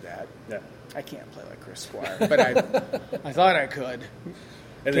can do that. Yeah. I can't play like Chris Squire, but I thought I could.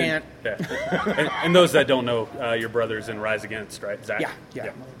 And can't. And those that don't know, your brother's in Rise Against, right? Zach? Yeah.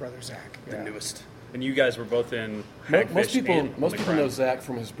 My brother Zach. The newest. And you guys were both in Most people know know Zach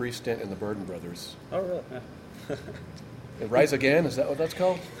from his brief stint in the Burden Brothers. Oh, really? Yeah. Rise Again, is that what that's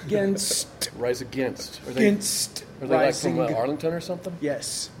called? Against. Rise Against. Are they Rising. from Arlington or something?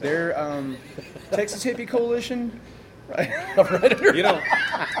 Yes. They're Texas Hippie Coalition. Right.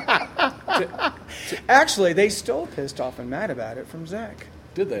 Actually, they stole Pissed Off and Mad About It from Zach.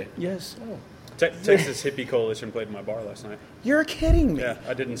 Did they? Yes. Oh. Texas Hippie Coalition played in my bar last night. You're kidding me. Yeah,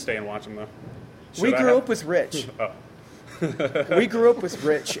 I didn't stay and watch them, though. We grew up with Rich. Oh. We grew up with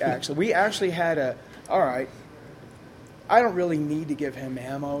Rich, actually. We actually had all right, I don't really need to give him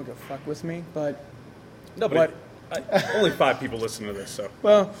ammo to fuck with me, but... No, but only 5 people listen to this, so...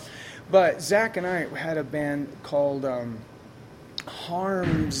 Well, but Zach and I had a band called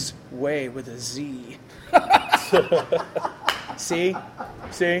Harm's Way with a Z. See?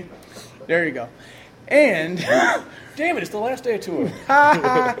 There you go. And... Damn it, it's the last day of tour.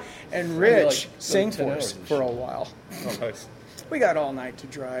 And Rich sang for us for a while. Oh, nice. We got all night to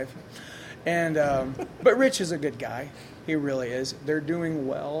drive. And but Rich is a good guy. He really is. They're doing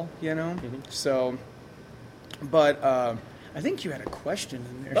well, Mm-hmm. So, but I think you had a question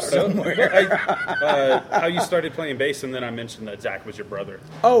in there somewhere. How you started playing bass, and then I mentioned that Zach was your brother.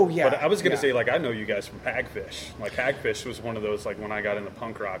 Oh, yeah. But I was going to yeah. say, I know you guys from Hagfish. Hagfish was one of those, when I got into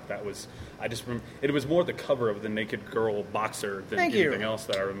punk rock, that was, it was more the cover of the Naked Girl boxer than anything else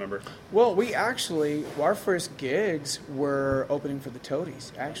that I remember. Well, our first gigs were opening for the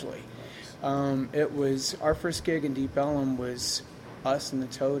Toadies, actually. It was, our first gig in Deep Ellum was us and the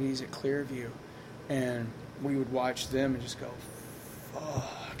Toadies at Clearview. And we would watch them and just go,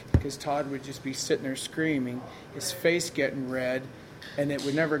 fuck. Because Todd would just be sitting there screaming, his face getting red, and it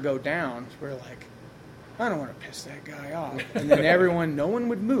would never go down. We're like, I don't want to piss that guy off. And then no one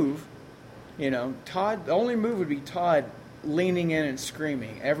would move. Todd, the only move would be Todd leaning in and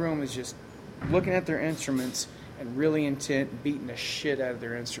screaming. Everyone was just looking at their instruments and really intent, beating the shit out of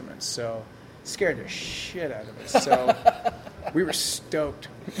their instruments. So, scared the shit out of us. So, we were stoked.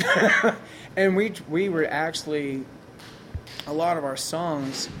 And we were actually, a lot of our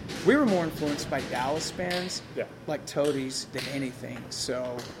songs, we were more influenced by Dallas bands, like Toadies, than anything.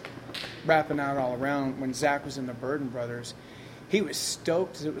 So, rapping out all around, when Zach was in the Burden Brothers, he was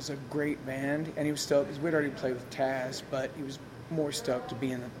stoked because it was a great band, and he was stoked because we'd already played with Taz, but he was more stoked to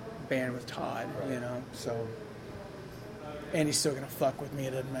be in the band with Todd, so... And he's still going to fuck with me,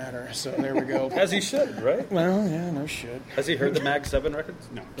 it doesn't matter. So there we go. As he should, right? Well, yeah, no shit. Has he heard the Mag 7 records?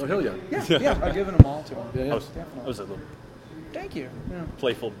 No. Oh, hell yeah. Yeah, I've given them all to him. Yeah. That was a little Thank you. Yeah.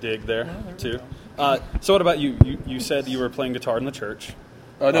 playful dig there, too. So what about you? You said you were playing guitar in the church.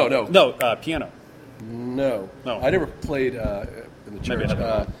 No. No, piano. No. No. I never played in the church. Maybe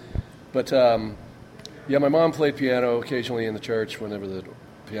I But, my mom played piano occasionally in the church whenever the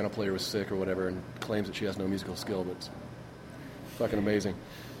piano player was sick or whatever, and claims that she has no musical skill, but it's fucking amazing.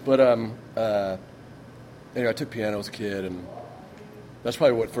 But anyway, I took piano as a kid, and that's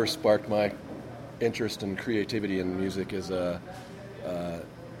probably what first sparked my interest in creativity in music. Is the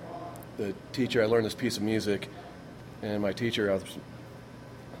teacher. I learned this piece of music, and my teacher, I was,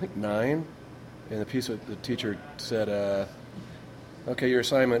 I think 9, and the teacher said, "Okay, your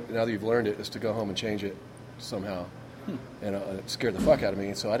assignment now that you've learned it is to go home and change it somehow." And it scared the fuck out of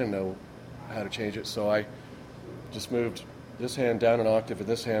me, so I didn't know how to change it. So I just moved this hand down an octave and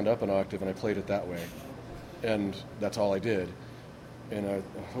this hand up an octave, and I played it that way. And that's all I did. And I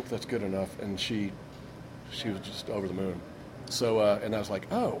hope that's good enough. And she was just over the moon. So, and I was like,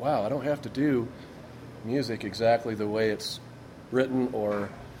 oh, wow, I don't have to do music exactly the way it's written or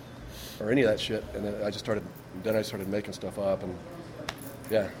any of that shit. And then I started making stuff up, and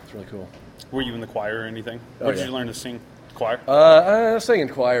yeah, it's really cool. Were you in the choir or anything? Oh, Where did you learn to sing? Choir? I sang in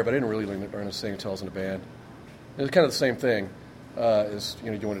choir, but I didn't really learn to sing until I was in a band. It was kind of the same thing. You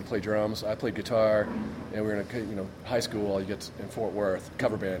wanted to play drums. I played guitar, and we were in high school. You get in Fort Worth.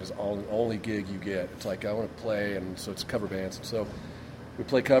 Cover band is the only gig you get. It's like I want to play, and so it's cover bands. And so we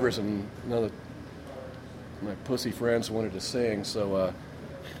play covers, and none of my pussy friends wanted to sing. So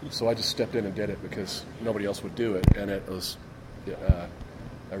I just stepped in and did it because nobody else would do it, and it was.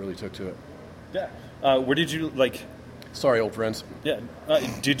 I really took to it. Yeah. Where did you Sorry, old friends. Yeah.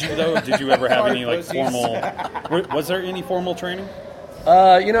 Did you though? Did you ever have any formal? Was there any formal training?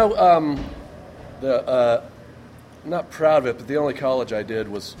 Not proud of it, but the only college I did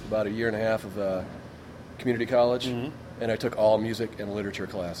was about a year and a half of community college, and I took all music and literature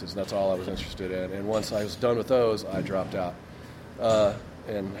classes. That's all I was interested in. And once I was done with those, I dropped out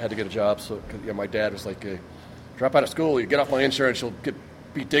and had to get a job. So my dad was like, "Drop out of school, you get off my insurance, you'll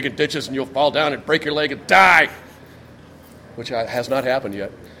be digging ditches, and you'll fall down and break your leg and die." Which has not happened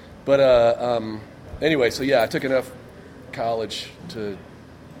yet. But anyway, so yeah, I took enough college to,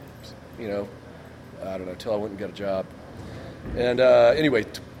 I don't know, till I went and got a job. And anyway,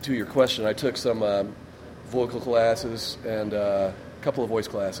 to your question, I took some vocal classes and a couple of voice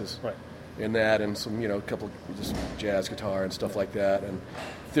classes. Right. In that, and some, a couple of just jazz guitar and stuff like that, and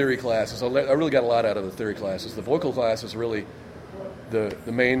theory classes. I really got a lot out of the theory classes. The vocal classes really, the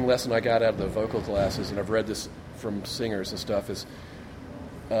main lesson I got out of the vocal classes, and I've read this from singers and stuff, is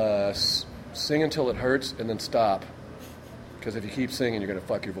sing until it hurts and then stop, because if you keep singing, you're going to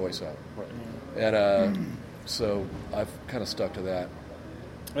fuck your voice up. Right. And so I've kind of stuck to that.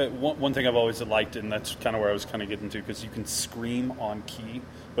 One thing I've always liked, and that's kind of where I was kind of getting to, because you can scream on key,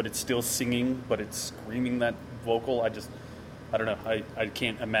 but it's still singing, but it's screaming that vocal. I don't know. I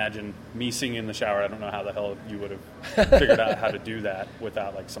can't imagine me singing in the shower. I don't know how the hell you would have figured out how to do that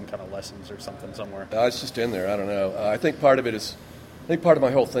without some kind of lessons or something somewhere. It's just in there. I don't know. I think part of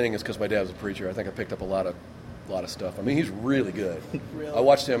my whole thing is because my dad was a preacher. I think I picked up a lot of stuff. I mean, he's really good. Really? I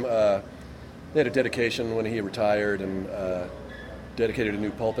watched him. They had a dedication when he retired and dedicated a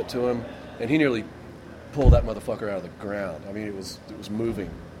new pulpit to him, and he nearly pull that motherfucker out of the ground. I mean, it was moving.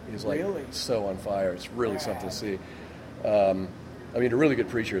 He was like Really? so on fire. It's really something to see. I mean, a really good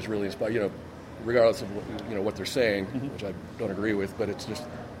preacher is really inspiring. You know, regardless of what they're saying, which I don't agree with, but it's just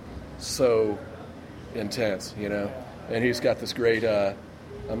so intense. You know, and he's got this great.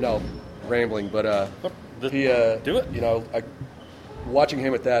 I'm now rambling, but he do it. You know, watching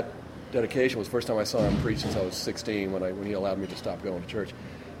him at that dedication was the first time I saw him preach since I was 16 when he allowed me to stop going to church,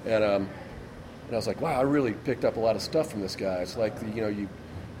 and I was like, wow, I really picked up a lot of stuff from this guy. It's like you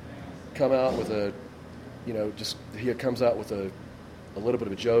come out with he comes out with a little bit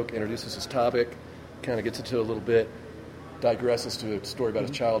of a joke, introduces his topic, kind of gets into it a little bit, digresses to a story about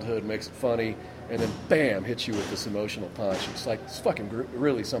his childhood, makes it funny, and then bam, hits you with this emotional punch. It's fucking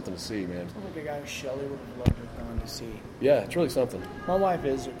really something to see, man. I think a guy Shelley would have loved to have gone to see. Yeah, it's really something. My wife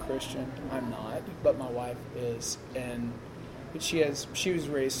is a Christian. I'm not, but my wife is, but she was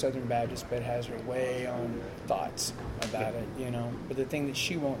raised Southern Baptist, but has her way on thoughts about it, But the thing that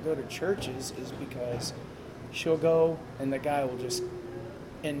she won't go to churches is because she'll go and the guy will just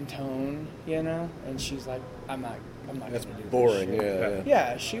intone, and she's like, I'm not That's going to do boring. this Yeah. shit.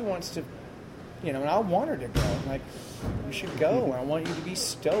 Yeah, she wants to, and I want her to go. I'm like, you should go, and I want you to be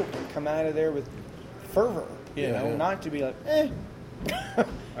stoked and come out of there with fervor, not to be like,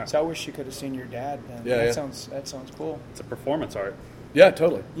 So I wish you could have seen your dad then. Yeah, that sounds cool. It's a performance art. Yeah,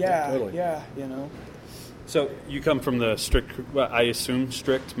 totally. Yeah, totally. yeah, So you come from the strict, well, I assume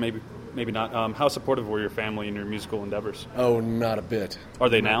strict, maybe not. How supportive were your family in your musical endeavors? Oh, not a bit. Are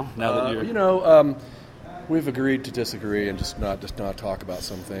they now that you're... We've agreed to disagree and just not talk about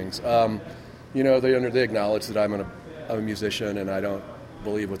some things. They acknowledge that I'm a musician and I don't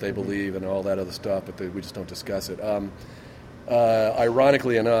believe what they believe and all that other stuff, but we just don't discuss it.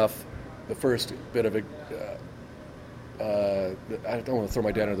 Ironically enough, the first bit of it, I don't want to throw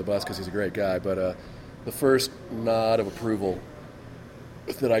my dad under the bus because he's a great guy, but the first nod of approval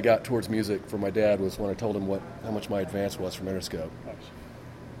that I got towards music from my dad was when I told him how much my advance was from Interscope.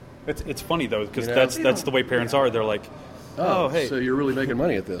 It's funny though because that's the way parents are. They're like, oh hey, so you're really making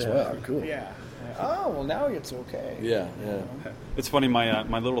money at this? Wow, cool. Yeah. Oh well, now it's okay. Yeah. It's funny.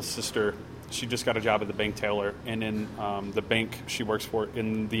 My little sister, she just got a job at the bank teller, and in the bank she works for,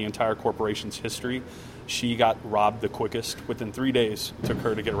 in the entire corporation's history, she got robbed the quickest. Within 3 days, it took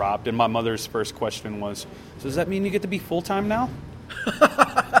her to get robbed. And my mother's first question was, so does that mean you get to be full time now?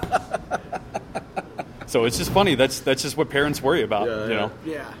 So it's just funny. That's just what parents worry about, Yeah.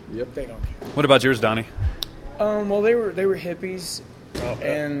 Yep. They don't care. What about yours, Donnie? Well, they were hippies,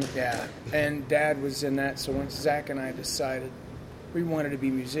 and Dad was in that. So once Zach and I decided we wanted to be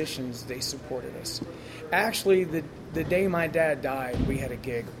musicians, they supported us. Actually, the day my dad died, we had a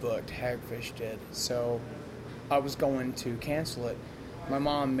gig booked. Hagfish did. So I was going to cancel it. My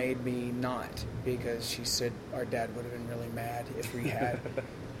mom made me not because she said our dad would have been really mad if we had.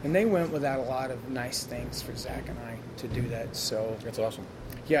 And they went without a lot of nice things for Zach and I to do that. So That's awesome.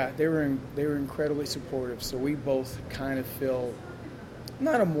 yeah, they were incredibly supportive. So we both kind of feel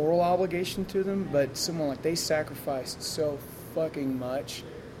not a moral obligation to them, but someone like they sacrificed so fucking much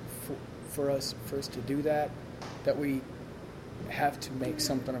for us to do that we have to make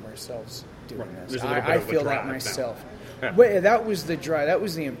something of ourselves doing this. I feel that myself. Yeah. Well, that was the drive. That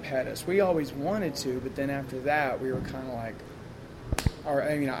was the impetus. We always wanted to, but then after that, we were kind of like.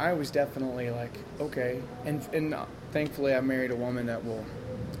 I was definitely like, okay, and thankfully I married a woman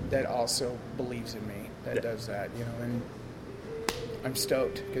that also believes in me, that does that, and I'm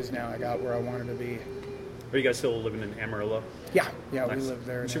stoked because now I got where I wanted to be. Are you guys still living in Amarillo? Yeah, Nice. We live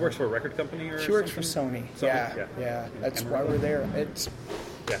there. She now. works for a record company or She works for something? Sony. Sony? Yeah. That's Amarillo. why we're there. It's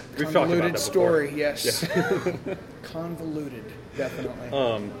Yeah, we've talked about that convoluted before. story. Yes, convoluted,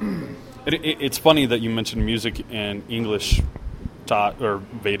 definitely. It's funny that you mentioned music and English,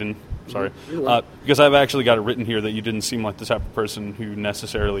 Vaden. Sorry, because I've actually got it written here that you didn't seem like the type of person who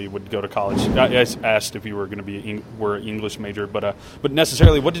necessarily would go to college. I asked if you were going to be an English major, but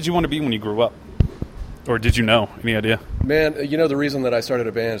necessarily, what did you want to be when you grew up, or did you know? Any idea? Man, the reason that I started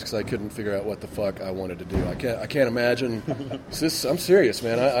a band is because I couldn't figure out what the fuck I wanted to do. I can't imagine. I'm serious,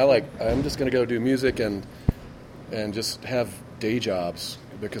 man. I'm just going to go do music and just have day jobs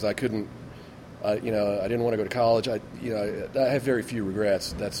because I couldn't. I didn't want to go to college. I have very few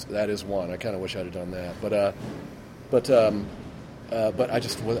regrets. That is one. I kind of wish I'd have done that. But I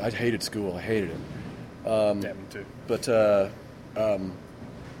hated school. I hated it. Yeah, me too. But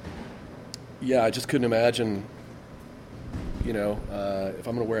I just couldn't imagine. If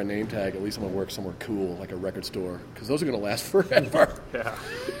I'm going to wear a name tag, at least I'm going to work somewhere cool, like a record store, because those are going to last forever. Yeah.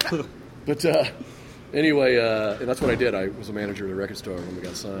 But Anyway, and that's what I did. I was a manager at a record store when we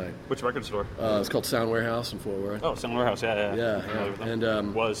got signed. Which record store? It's called Sound Warehouse in Fort Worth. Oh, Sound Warehouse. Yeah. Yeah.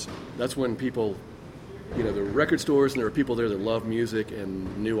 And was that's when people, there were record stores and there were people there that loved music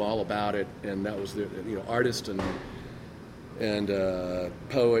and knew all about it, and that was the artists and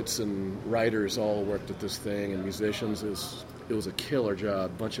poets and writers all worked at this thing, and musicians. It was a killer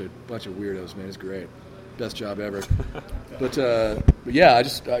job. Bunch of weirdos, man. It's great. Best job ever. But yeah, I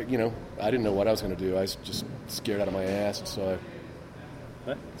didn't know what I was going to do. I was just scared out of my ass, and so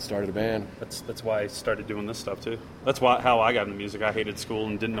I started a band. That's why I started doing this stuff too. That's how I got into music. I hated school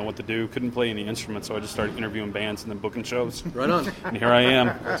and didn't know what to do. Couldn't play any instruments, so I just started interviewing bands and then booking shows. Right on. And here I am.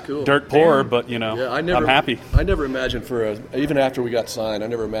 That's cool. Dirt poor, but I'm happy. I never imagined even after we got signed, I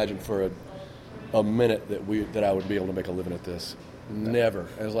never imagined for a minute that I would be able to make a living at this. Never.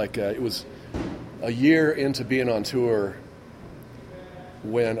 I was like, it was a year into being on tour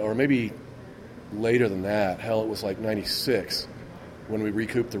or maybe later than that. Hell, it was like 96 when we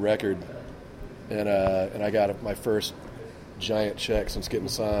recouped the record, and I got my first giant check since getting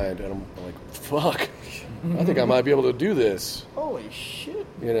signed, and I'm like, fuck, I think I might be able to do this. Holy shit.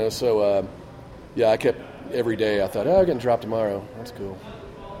 So yeah, I kept every day. I thought, I'm getting dropped tomorrow. That's cool.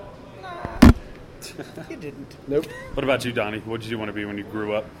 You didn't. Nope. What about you, Donnie? What did you want to be when you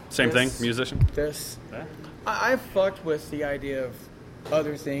grew up? Same thing, musician? This. Yeah. I fucked with the idea of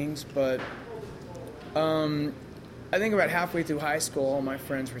other things, but I think about halfway through high school, all my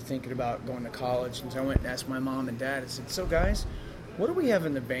friends were thinking about going to college, and so I went and asked my mom and dad. I said, so guys, what do we have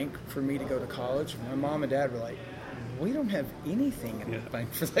in the bank for me to go to college? And my mom and dad were like, we don't have anything in the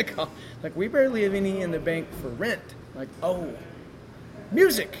bank for that college. Like, we barely have any in the bank for rent. Like, oh,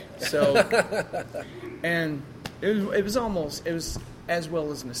 music. So, and it was as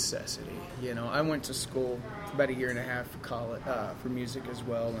well as necessity. I went to school for about a year and a half for college, for music as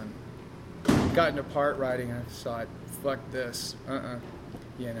well, and got into part writing. I thought, fuck this,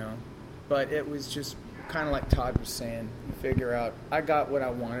 But it was just kind of like Todd was saying. You figure out. I got what I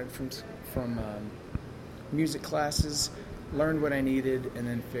wanted from music classes, learned what I needed, and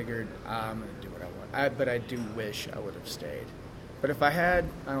then figured I'm going to do what I want. But I do wish I would have stayed. But if I had,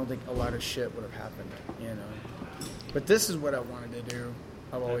 I don't think a lot of shit would have happened, But this is what I wanted to do.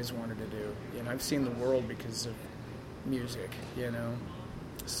 I've always wanted to do. I've seen the world because of music,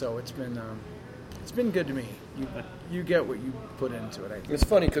 So it's been good to me. You get what you put into it, I think. It's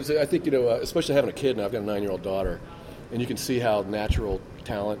funny because I think, especially having a kid, and I've got a 9-year-old daughter, and you can see how natural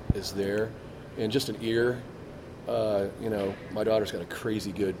talent is there. And just an ear, my daughter's got a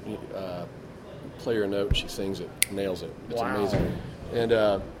crazy good play her note, she sings it, nails it. It's amazing.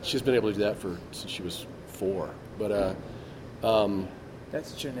 And she's been able to do that since she was 4. But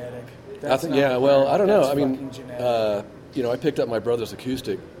that's genetic. I think, I don't know. That's I mean, genetic. I picked up my brother's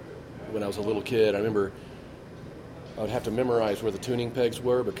acoustic when I was a little kid. I remember I would have to memorize where the tuning pegs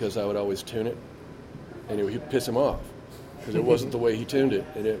were because I would always tune it, and it would piss him off because it wasn't the way he tuned it.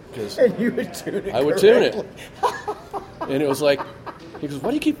 And you would tune it. I would tune it, and it was like, he goes, "Why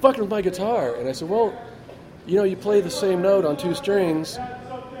do you keep fucking with my guitar?" And I said, "Well, you play the same note on 2 strings,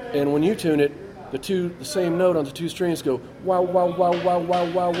 and when you tune it, the same note on the 2 strings go wow wow wow wow wow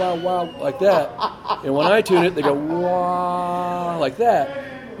wow wow wow like that, and when I tune it, they go wow like that."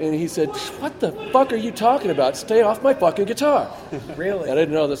 And he said, "What the fuck are you talking about? Stay off my fucking guitar." Really? I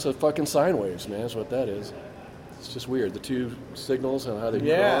didn't know that's a fucking sine waves, man. That's what that is. It's just weird. The 2 signals and how they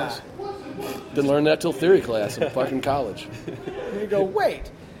cross. Didn't learn that till theory class in fucking college. And you go,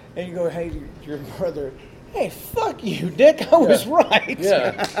 wait. And you go, hey, your brother, hey, fuck you, Dick. I was right.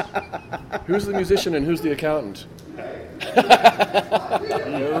 Yeah. Who's the musician and who's the accountant?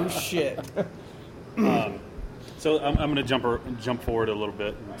 No shit. So I'm going to jump forward a little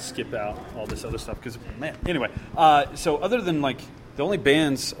bit and skip out all this other stuff because, man. Anyway, so other than the only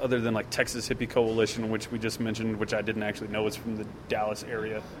bands other than Texas Hippie Coalition, which we just mentioned, which I didn't actually know was from the Dallas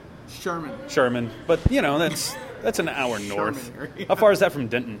area. Sherman, but that's an hour north. How far is that from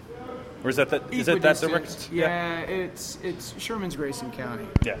Denton? Or is that the record? Yeah, it's Sherman's Grayson County.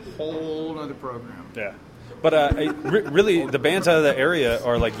 Yeah, whole other program. Yeah, but really the bands out of the area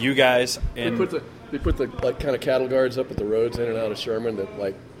are you guys and they put the kind of cattle guards up at the roads in and out of Sherman that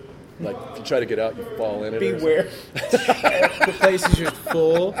if you try to get out, you fall in it. Beware. The place is just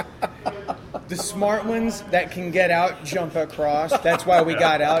full. The smart ones that can get out jump across. That's why we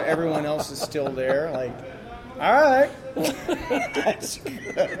got out. Everyone else is still there. All right.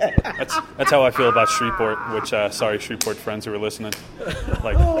 That's how I feel about Shreveport. Which sorry, Shreveport friends who are listening.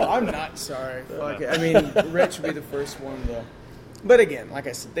 I'm not sorry. Fuck it. I mean, Rich would be the first one though. But again, like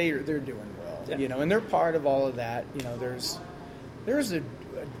I said, they're doing well. And they're part of all of that. There's a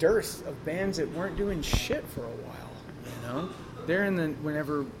a dearth of bands that weren't doing shit for a while. You know,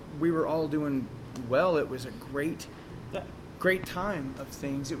 whenever we were all doing well, it was a great time of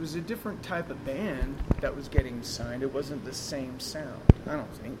things. It was a different type of band that was getting signed. It wasn't the same sound, I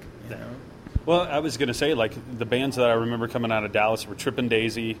don't think, you know. Well, I was going to say, like, the bands that I remember coming out of Dallas were Trippin'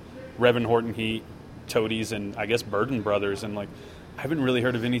 Daisy, Reverend Horton Heat, Toadies, and I guess Burden Brothers, and, like, I haven't really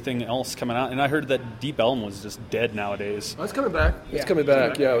heard of anything else coming out. And I heard that Deep Elm was just dead nowadays. Oh, it's coming back. It's coming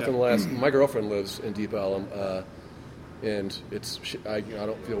back. Yeah, within the last. My girlfriend lives in Deep Ellum, and I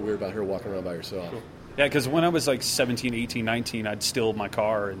don't feel weird about her walking around by herself. Cool. Yeah, because when I was like 17, 18, 19, I'd steal my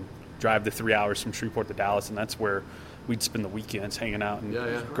car and drive the 3 hours from Shreveport to Dallas, and that's where we'd spend the weekends hanging out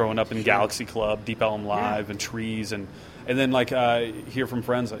and growing up in Galaxy Club, Deep Ellum Live, and Trees, and then like hear from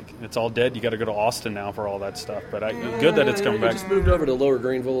friends like it's all dead. You got to go to Austin now for all that stuff. But good that it's coming back. We just moved over to Lower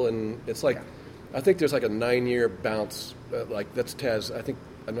Greenville, and it's like I think there's like a 9-year bounce. Like that's Taz.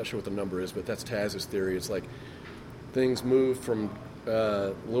 I'm not sure what the number is, but that's Taz's theory. It's like things move from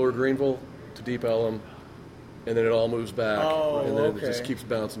Lower Greenville to Deep Ellum, and then it all moves back, and then it just keeps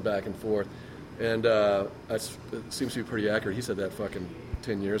bouncing back and forth. And it seems to be pretty accurate. He said that fucking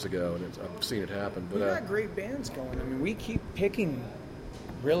 10 years ago, and I've seen it happen. But we got great bands going. I mean, we keep picking.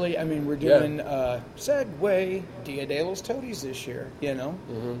 Really, I mean, we're doing Segway, Dia de los Toadies this year. You know,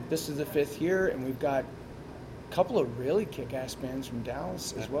 this is the 5th year, and we've got a couple of really kick-ass bands from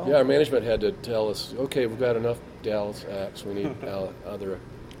Dallas as well. Yeah, our management had to tell us, okay, we've got enough Dallas acts. We need other.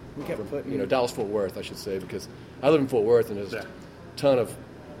 We kept putting, Dallas Fort Worth, I should say, because I live in Fort Worth, and there's a ton of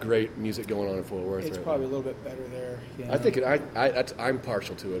great music going on in Fort Worth. It's probably a little bit better there. You know? I think I'm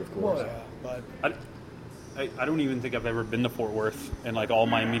partial to it, of course. Well, yeah, but I don't even think I've ever been to Fort Worth, and like all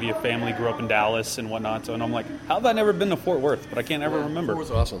my immediate family grew up in Dallas and whatnot. So, and I'm like, how have I never been to Fort Worth? But I can't ever remember. Fort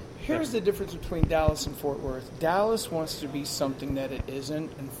Worth's awesome. Here's the difference between Dallas and Fort Worth. Dallas wants to be something that it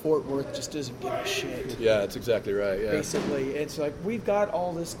isn't, and Fort Worth just doesn't give a shit. Yeah, that's exactly right. Yeah. Basically, it's like we've got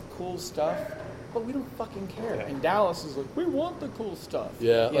all this cool stuff, but we don't fucking care. And Dallas is like, we want the cool stuff.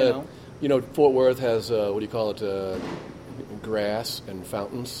 Yeah, you know, Fort Worth has grass and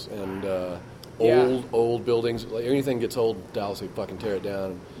fountains and. Old buildings. Like anything gets old, Dallas, they fucking tear it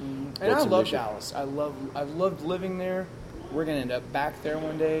down. And I love Dallas. I've loved living there. We're gonna end up back there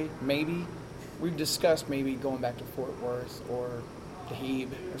one day, maybe. We've discussed maybe going back to Fort Worth or to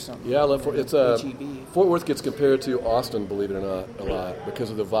Hebe or something. Yeah, I love Fort. It's Fort Worth gets compared to Austin, believe it or not, a lot because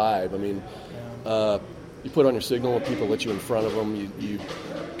of the vibe. I mean, you put on your signal and people let you in front of them. You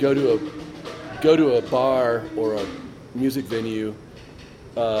go to a bar or a music venue.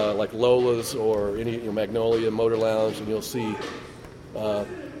 Like Lola's or any Magnolia Motor Lounge, and you'll see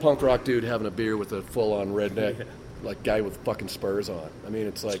punk rock dude having a beer with a full-on redneck like guy with fucking spurs on. I mean,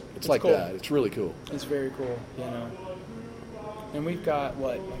 it's like cool. That. It's really cool. It's very cool, you know. And we've got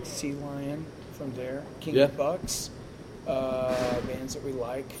like Sea Lion from there, King of Bucks, bands that we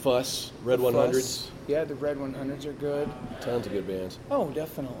like. Red 100s. Yeah, the Red 100s are good. Tons of good bands. Oh,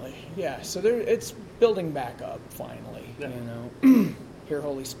 definitely. Yeah, so it's building back up finally. You know. Here,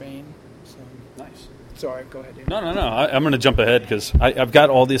 Holy Spain. So. Nice. Sorry, go ahead, dude. No. I'm going to jump ahead because I've got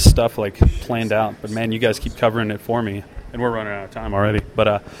all this stuff like planned out. But man, you guys keep covering it for me, and we're running out of time already.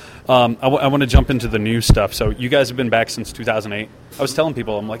 But I want to jump into the new stuff. So you guys have been back since 2008. I was telling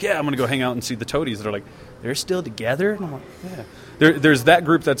people, I'm like, I'm going to go hang out and see the Toadies. They're like, they're still together? And I'm like, yeah. There's that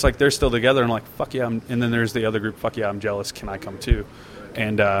group that's like, they're still together. And I'm like, fuck yeah. And then there's the other group, fuck yeah, I'm jealous. Can I come too?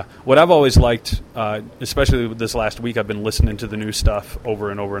 And what I've always liked, especially this last week, I've been listening to the new stuff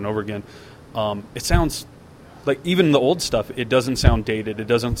over and over and over again. It sounds like even the old stuff, it doesn't sound dated. It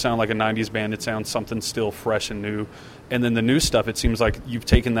doesn't sound like a 90s band. It sounds something still fresh and new. And then the new stuff, it seems like you've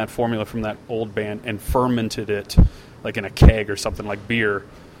taken that formula from that old band and fermented it like in a keg or something like beer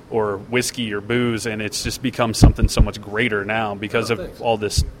or whiskey or booze, and it's just become something so much greater now because of all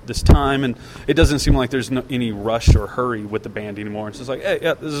this time, and it doesn't seem like there's any rush or hurry with the band anymore. It's just like, hey,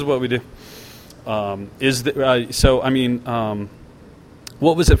 this is what we do.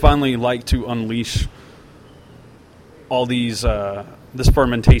 What was it finally like to unleash all these this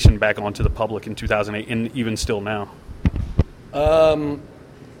fermentation back onto the public in 2008, and even still now?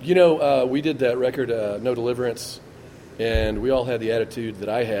 We did that record, No Deliverance. And we all had the attitude that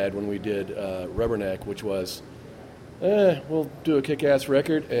I had when we did Rubberneck, which was, we'll do a kick-ass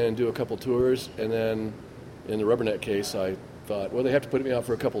record and do a couple tours. And then in the Rubberneck case, I thought, well, they have to put me out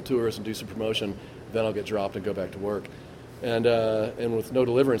for a couple tours and do some promotion. Then I'll get dropped and go back to work. And with No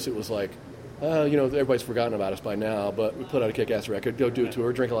Deliverance, it was like, everybody's forgotten about us by now, but we put out a kick-ass record, go do a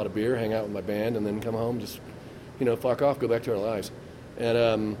tour, drink a lot of beer, hang out with my band, and then come home, just, fuck off, go back to our lives.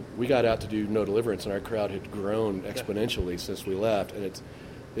 And we got out to do No Deliverance, and our crowd had grown exponentially since we left. And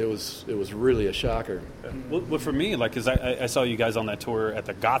it was really a shocker. Well, for me, like, because I saw you guys on that tour at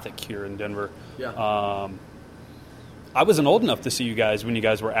the Gothic here in Denver. Yeah. I wasn't old enough to see you guys when you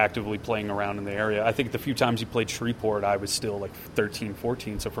guys were actively playing around in the area. I think the few times you played Shreveport, I was still like 13,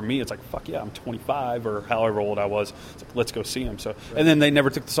 14. So for me, it's like, fuck yeah, I'm 25 or however old I was. It's like, let's go see them. So, right. And then they never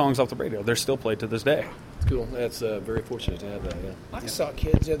took the songs off the radio. They're still played to this day. It's cool. That's very fortunate to have that, yeah. I saw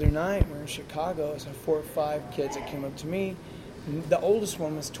kids the other night. We were in Chicago. I saw 4 or 5 kids that came up to me. The oldest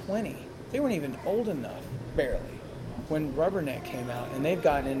one was 20. They weren't even old enough, barely, when Rubberneck came out. And they've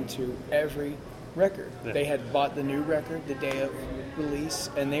gotten into every record. Yeah. They had bought the new record the day of release,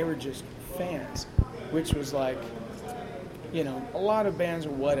 and they were just fans, which was like, you know, a lot of bands or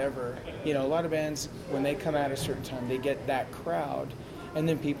whatever, you know, a lot of bands, when they come out at a certain time, they get that crowd, and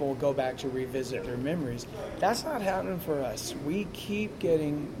then people will go back to revisit their memories. That's not happening for us. We keep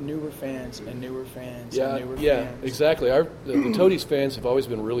getting newer fans and newer fans and newer fans. Yeah, exactly. The Toadies fans have always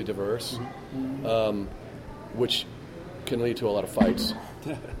been really diverse, which can lead to a lot of fights.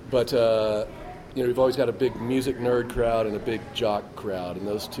 But you know, we've always got a big music nerd crowd and a big jock crowd, and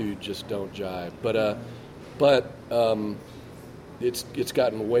those two just don't jive. But it's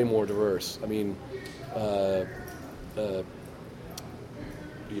gotten way more diverse. I mean,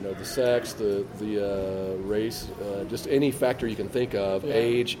 you know, the sex, the race, just any factor you can think of,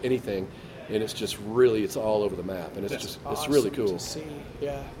 age, anything, and it's just really, it's all over the map, and it's awesome. It's really cool to see.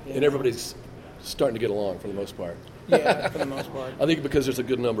 Yeah. And everybody's starting to get along for the most part. Yeah, for the most part. I think because there's a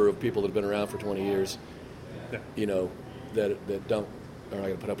good number of people that have been around for 20 years, you know, that are not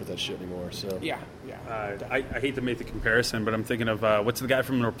going to put up with that shit anymore. So yeah. I hate to make the comparison, but I'm thinking of what's the guy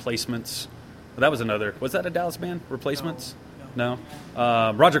from Replacements? Well, that was another. Was that a Dallas band? Replacements? No.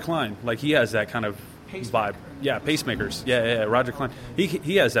 Roger Clyne. Like, he has that kind of vibe. Yeah, Pacemakers. Yeah. Roger Clyne.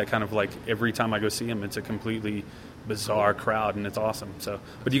 He has that kind of, like, every time I go see him, it's a completely bizarre crowd, and it's awesome. So,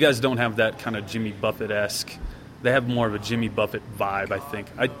 but you guys don't have that kind of Jimmy Buffett-esque. They have more of a Jimmy Buffett vibe, I think.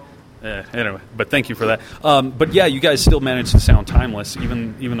 Anyway, but thank you for that. But yeah, you guys still manage to sound timeless,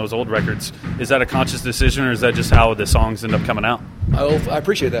 even those old records. Is that a conscious decision, or is that just how the songs end up coming out? I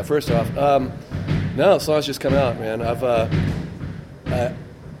appreciate that, first off. No, songs just come out, man.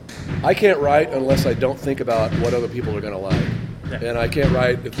 I can't write unless I don't think about what other people are going to like. Yeah. And I can't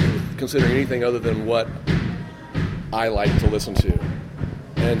write considering anything other than what I like to listen to.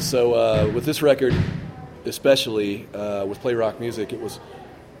 And so with this record, especially with Play Rock Music,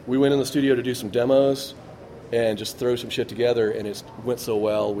 we went in the studio to do some demos and just throw some shit together, and it went so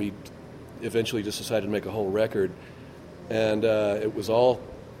well, we eventually just decided to make a whole record. And it was all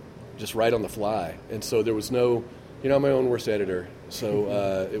just right on the fly. And so there was no, you know, I'm my own worst editor.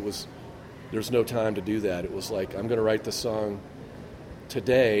 So there's no time to do that. It was like, I'm going to write this song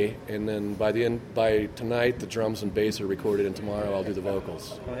today, and then by tonight, the drums and bass are recorded, and tomorrow I'll do the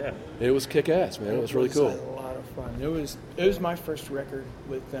vocals. Oh, yeah. It was kick-ass, man. It was really cool. A lot of fun. It was my first record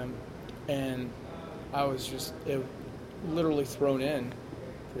with them, and I was just literally thrown in,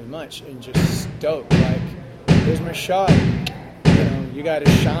 pretty much, and just stoked. Like, here's my shot. You know, you got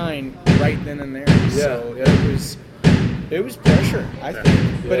to shine right then and there. Yeah, so it was pressure, I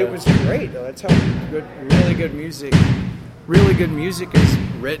think, but it was great. Though. That's how really good music is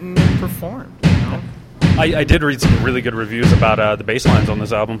written and performed. You know? I did read some really good reviews about the bass lines on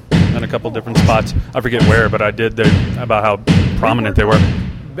this album in a couple different spots. I forget where, but I did about how prominent they were.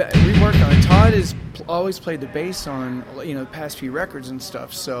 We worked on it. Todd has always played the bass on, you know, the past few records and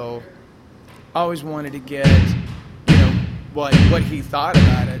stuff, so I always wanted to get, you know, what he thought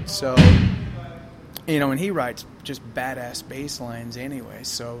about it. So, you know, and he writes just badass bass lines anyway,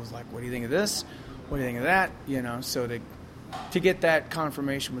 so it was like, what do you think of this? What do you think of that? You know, so to get that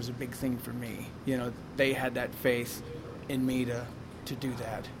confirmation was a big thing for me. You know, they had that faith in me to do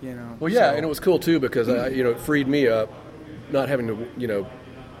that, you know. Well, yeah, and it was cool, too, because, you know, it freed me up, not having to, you know,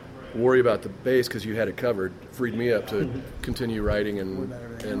 worry about the bass because you had it covered. Freed me up to continue writing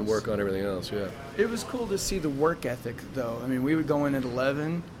and work on everything else, yeah. It was cool to see the work ethic, though. I mean, we would go in at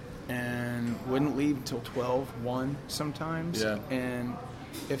 11 and wouldn't leave until 12, 1 sometimes. Yeah. And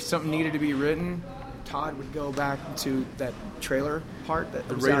if something needed to be written, Todd would go back to that trailer part.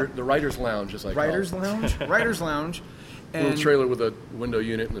 The writer's lounge, as I call it. Writer's lounge. And little trailer with a window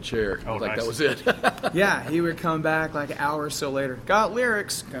unit and a chair. Oh, like, nice. That was it. Yeah, he would come back like an hour or so later. Got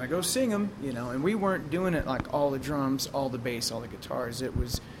lyrics, gonna go sing them, you know. And we weren't doing it like all the drums, all the bass, all the guitars. It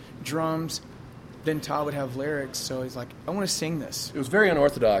was drums. Then Todd would have lyrics, so he's like, I want to sing this. It was very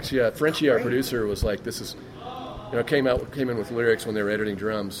unorthodox, yeah. Frenchie, our producer, was like, this is, you know, came in with lyrics when they were editing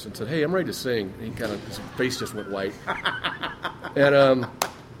drums and said, hey, I'm ready to sing. And his face just went white. And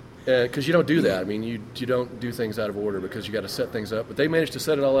Because you don't do that. I mean, you don't do things out of order because you got to set things up. But they managed to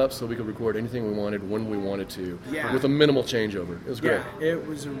set it all up so we could record anything we wanted when we wanted to, with a minimal changeover. It was great. Yeah, it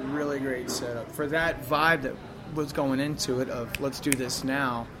was a really great setup for that vibe that was going into it. Of let's do this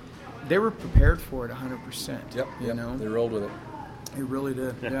now. They were prepared for it 100%. Yep. You know, they rolled with it. They really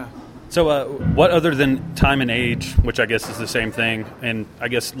did. Yeah. So, what other than time and age, which I guess is the same thing, and I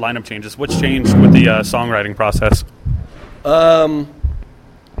guess lineup changes? What's changed with the songwriting process?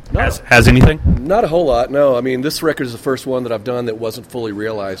 Has anything? Not a whole lot, no. I mean, this record is the first one that I've done that wasn't fully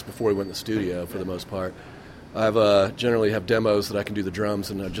realized before we went in the studio, for the most part. I've generally have demos that I can do the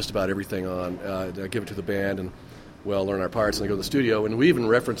drums and just about everything on. I give it to the band and, learn our parts, and they go to the studio. And we even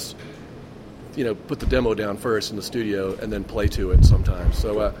reference, put the demo down first in the studio and then play to it sometimes.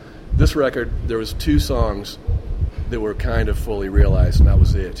 So this record, there was 2 songs that were kind of fully realized, and that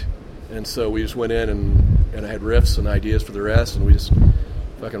was it. And so we just went in and I had riffs and ideas for the rest, and we just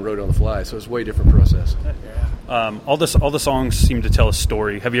fucking wrote it on the fly. So it's a way different process. All the songs seem to tell a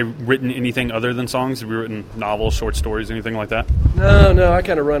story. Have you written anything other than songs? Have you written novels, short stories, anything like that? No. I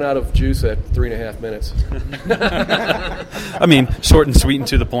kind of run out of juice at 3.5 minutes. I mean, short and sweet and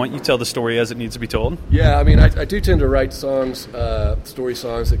to the point. You tell the story as it needs to be told. Yeah, I mean, I do tend to write songs, story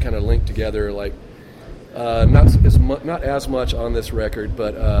songs that kind of link together. Like not as much on this record,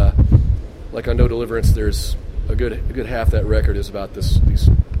 but like on No Deliverance, there's a good half that record is about this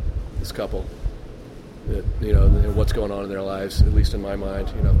couple. That, and what's going on in their lives, at least in my mind,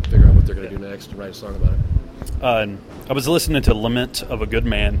 figure out what they're going to do next and write a song about it. I was listening to Lament of a Good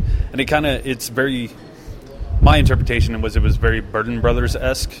Man, and it's very, my interpretation was it was very Burden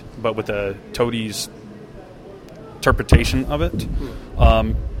Brothers-esque, but with a Toadies interpretation of it.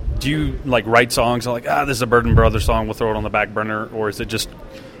 Do you write songs and this is a Burden Brothers song, we'll throw it on the back burner, or is it just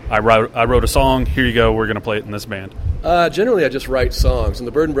I wrote a song, here you go, we're going to play it in this band? Generally, I just write songs. And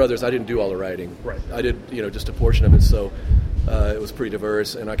the Burden Brothers, I didn't do all the writing. Right. I did, just a portion of it, so it was pretty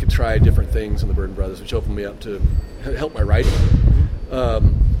diverse, and I could try different things in the Burden Brothers, which opened me up to help my writing.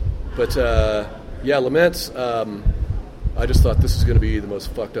 Laments, I just thought this is going to be the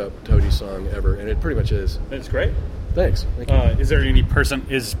most fucked up Toadies song ever, and it pretty much is. It's great. Thanks. Thank you. Is there any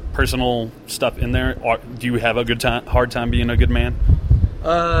personal stuff in there? Or do you have a hard time being a good man?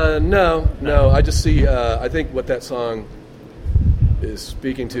 No. I just see. I think what that song is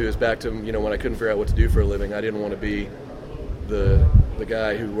speaking to is back to when I couldn't figure out what to do for a living. I didn't want to be the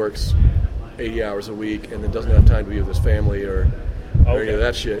guy who works 80 hours a week and then doesn't have time to be with his family or any of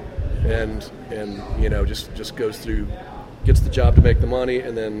that shit. And just goes through, gets the job to make the money,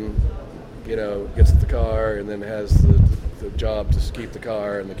 and then gets the car, and then has the job to keep the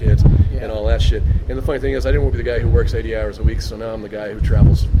car and the kids and all that shit. And the funny thing is, I didn't want to be the guy who works 80 hours a week, so now I'm the guy who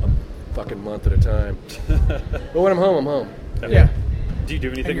travels a fucking month at a time. But when I'm home, I'm home. Okay. Yeah. Do you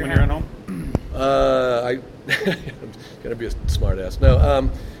do anything when you're at home? I'm gonna be a smart ass. No.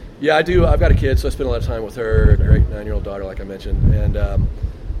 I do. I've got a kid, so I spend a lot of time with her, a great 9-year-old daughter, like I mentioned, and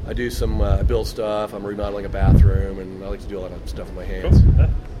I do some build stuff. I'm remodeling a bathroom, and I like to do a lot of stuff with my hands. Cool.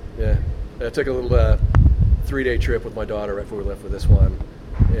 Yeah. I took a little 3-day trip with my daughter right before we left for this one,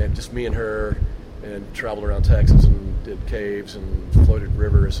 and just me and her, and traveled around Texas and did caves and floated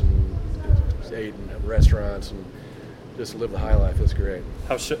rivers and ate in restaurants and just lived the high life. It was great.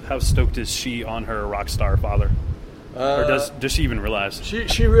 How stoked is she on her rock star father? Or does she even realize?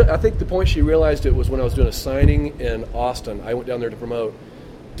 I think the point she realized it was when I was doing a signing in Austin. I went down there to promote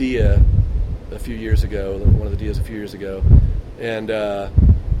Dia a few years ago, one of the Dias a few years ago, and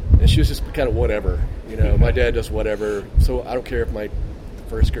she was just kind of whatever. My dad does whatever, so I don't care if my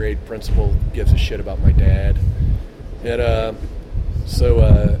first grade principal gives a shit about my dad. And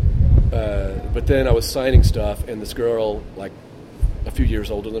but then I was signing stuff, and this girl, like a few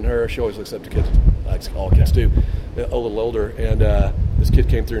years older than her, she always looks up to kids, like all kids do, a little older, and this kid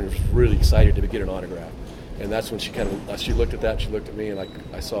came through and was really excited to get an autograph. And that's when she she looked at that, she looked at me, and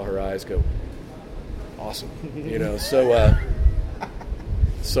I saw her eyes go, awesome.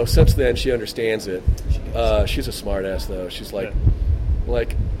 So since then, she understands it. She's a smart ass, though. She's like,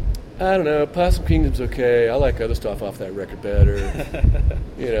 I don't know, Possum Kingdom's okay. I like other stuff off that record better.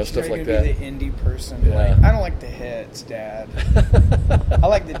 Stuff like that. Be the indie person. Yeah. I don't like the hits, Dad. I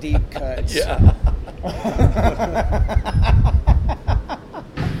like the deep cuts. Yeah.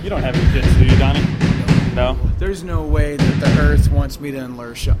 You don't have any kids, do you, Donnie? No? There's no way that the earth wants me to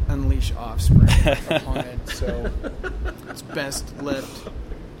unleash offspring upon it, so it's best left.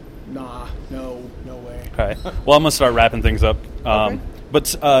 Nah, no way. All right. Well, I'm going to start wrapping things up. Okay.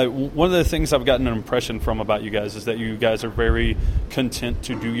 But one of the things I've gotten an impression from about you guys is that you guys are very content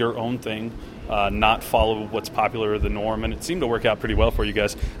to do your own thing. not follow what's popular or the norm, and it seemed to work out pretty well for you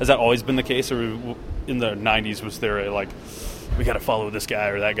guys. Has that always been the case, or in the 90s was there a, like, we got to follow this guy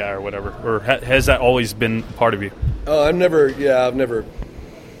or that guy or whatever, or has that always been part of you? I've never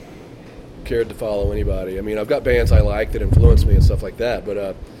cared to follow anybody. I mean, I've got bands I like that influence me and stuff like that, but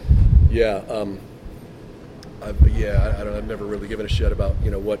I've never really given a shit about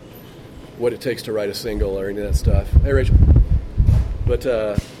what it takes to write a single or any of that stuff. Hey, Rachel. But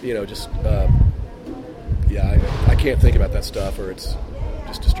I can't think about that stuff, or it's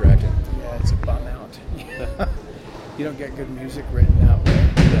just distracting. Yeah, it's a bum out. You don't get good music written that way.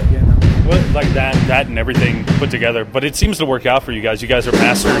 Well, like that and everything put together. But it seems to work out for you guys. You guys are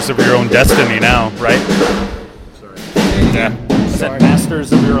masters of your own destiny now, right? Sorry. Yeah. Said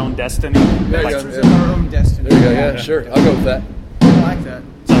masters of your own destiny. Masters of our own destiny. There you go. Yeah, sure. I'll go with that. I like that.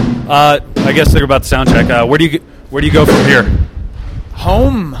 I guess they're about the sound check. Where do you go from here?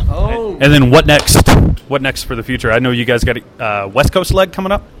 Home. And then what next? What next for the future? I know you guys got a West Coast leg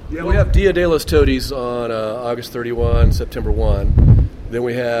coming up. Yeah, we have Dia de los Toadies on August 31, September 1. Then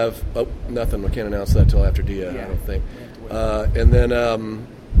we have nothing. I can't announce that till after Dia. I don't think. And then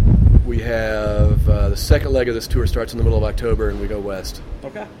we have the second leg of this tour starts in the middle of October, and we go west.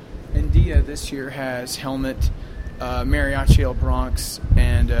 Okay. And Dia this year has Helmet, Mariachi El Bronx,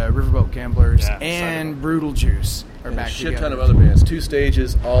 and Riverboat Gamblers, and Brutal Juice are and back a shit together. ton of other bands. 2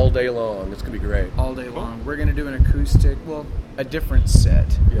 stages all day long. It's gonna be great. All day long. We're gonna do an acoustic, a different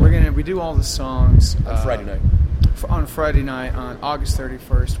set. Yeah. We do all the songs on Friday night. On Friday night, on August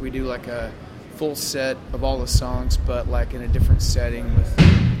 31st, we do like a full set of all the songs, but like in a different setting with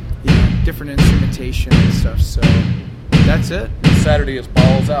different instrumentation and stuff. So that's it. Saturday is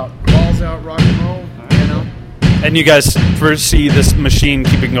balls out. Balls out, rock and roll. And you guys foresee this machine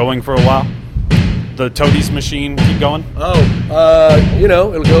keeping going for a while? The Toadies machine keep going?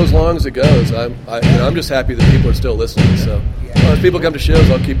 It'll go as long as it goes. I'm just happy that people are still listening. So as people come to shows,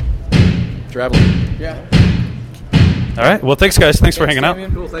 I'll keep traveling. Yeah. All right. Well, thanks, guys. Thanks for hanging out.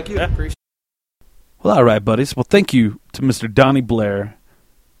 Cool. Thank you. Yeah. Well, all right, buddies. Well, thank you to Mr. Donnie Blair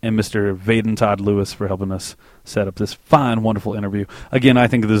and Mr. Vaden Todd Lewis for helping us set up this fine, wonderful interview. Again, I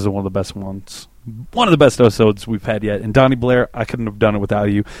think this is one of the best ones. One of the best episodes we've had yet. And Donnie Blair, I couldn't have done it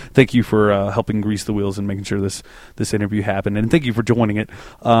without you. Thank you for helping grease the wheels and making sure this interview happened. And thank you for joining it.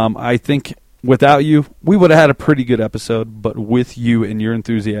 I think without you, we would have had a pretty good episode. But with you and your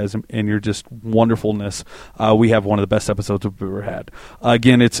enthusiasm and your just wonderfulness, we have one of the best episodes we've ever had.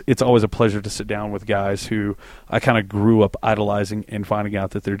 Again, it's always a pleasure to sit down with guys who I kind of grew up idolizing and finding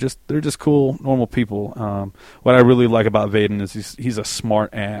out that they're just cool, normal people. What I really like about Vaden is he's a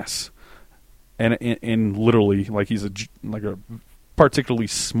smart ass. And literally, like he's a particularly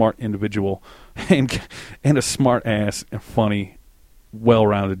smart individual, and a smart ass, and funny,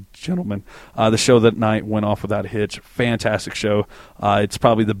 well-rounded gentleman. The show that night went off without a hitch. Fantastic show. It's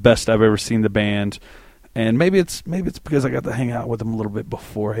probably the best I've ever seen the band, and maybe it's because I got to hang out with them a little bit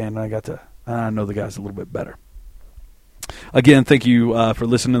beforehand, and I got to know the guys a little bit better. Again, thank you for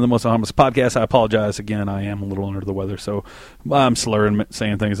listening to the Most Harmless Podcast. I apologize again. I am a little under the weather, so I'm slurring,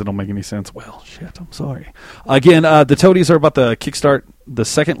 saying things that don't make any sense. Well, shit, I'm sorry. Again, the Toadies are about to kickstart the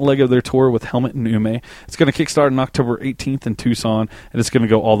second leg of their tour with Helmet and Ume. It's going to kickstart on October 18th in Tucson, and it's going to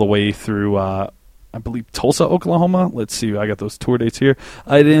go all the way through, I believe, Tulsa, Oklahoma. Let's see. I got those tour dates here.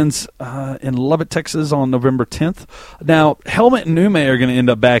 It ends in Lubbock, Texas on November 10th. Now, Helmet and Ume are going to end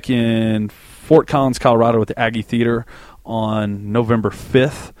up back in Fort Collins, Colorado at the Aggie Theater on November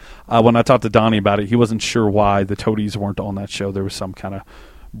 5th. When I talked to Donnie about it, he wasn't sure why the Toadies weren't on that show. There was some kind of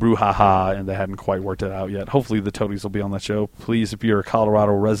brouhaha, and they hadn't quite worked it out yet. Hopefully the Toadies will be on that show. Please, if you're a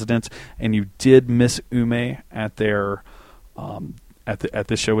Colorado resident and you did miss Ume at their at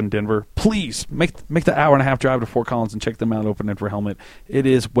this show in Denver, please make the hour-and-a-half drive to Fort Collins and check them out opening for Helmet. It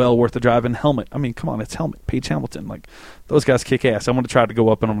is well worth the drive. And Helmet, I mean, come on, it's Helmet, Paige Hamilton. Like, those guys kick ass. I'm going to try to go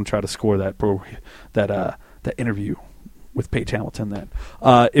up and I'm going to try to score that interview with Paige Hamilton then.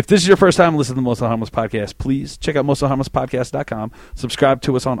 If this is your first time listening to the Most Harmless Podcast, please check out mostlyharmlesspodcast.com. Subscribe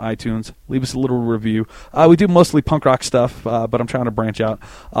to us on iTunes. Leave us a little review. We do mostly punk rock stuff, but I'm trying to branch out.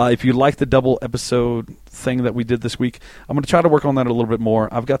 If you like the double episode thing that we did this week, I'm going to try to work on that a little bit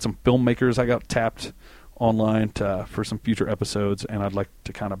more. I've got some filmmakers I got tapped online for some future episodes, and I'd like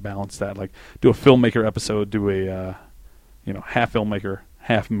to kind of balance that. Like, do a filmmaker episode, do a half filmmaker,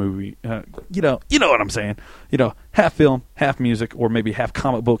 half movie, you know what I'm saying, half film, half music, or maybe half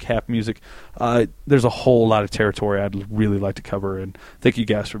comic book, half music. There's a whole lot of territory I'd really like to cover, and thank you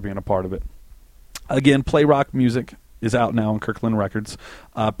guys for being a part of it. Again, play rock music is out now on Kirkland Records.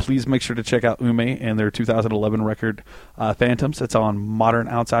 Please make sure to check out Ume and their 2011 record Phantoms. It's on Modern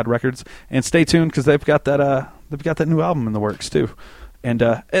Outside Records, and stay tuned because they've got that new album in the works too. And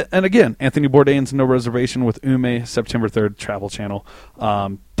again, Anthony Bourdain's No Reservation with Ume, September 3rd, Travel Channel.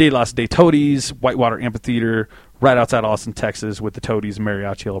 De Los De Toadies, Whitewater Amphitheater, right outside Austin, Texas, with the Toadies,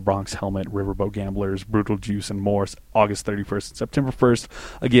 Mariachi El Bronx, Helmet, Riverboat Gamblers, Brutal Juice, and more, August 31st and September 1st.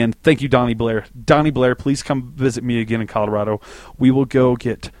 Again, thank you, Donnie Blair. Donnie Blair, please come visit me again in Colorado. We will go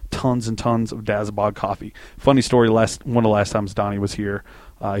get tons and tons of Dazbog coffee. Funny story, one of the last times Donnie was here,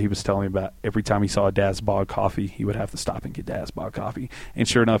 he was telling me about every time he saw a Dazbog coffee, he would have to stop and get Dazbog coffee. And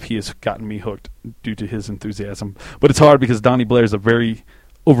sure enough, he has gotten me hooked due to his enthusiasm. But it's hard because Donnie Blair is a very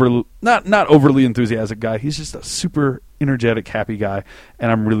not overly enthusiastic guy. He's just a super energetic, happy guy.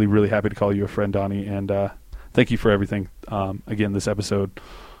 And I'm really, really happy to call you a friend, Donnie. And thank you for everything. Again, this episode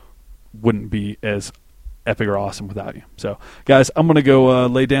wouldn't be as epic or awesome without you. So, guys, I'm going to go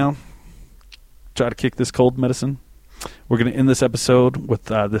lay down, try to kick this cold medicine. We're going to end this episode with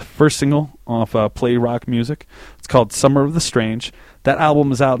the first single off Play Rock Music. It's called Summer of the Strange. That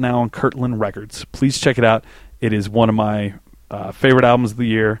album is out now on Kirtland Records. Please check it out. It is one of my favorite albums of the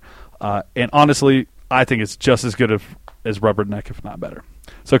year. And honestly, I think it's just as good as Rubberneck, if not better.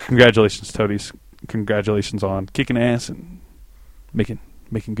 So congratulations, Toadies. Congratulations on kicking ass and making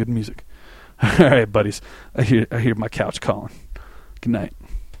good music. All right, buddies. I hear my couch calling. Good night.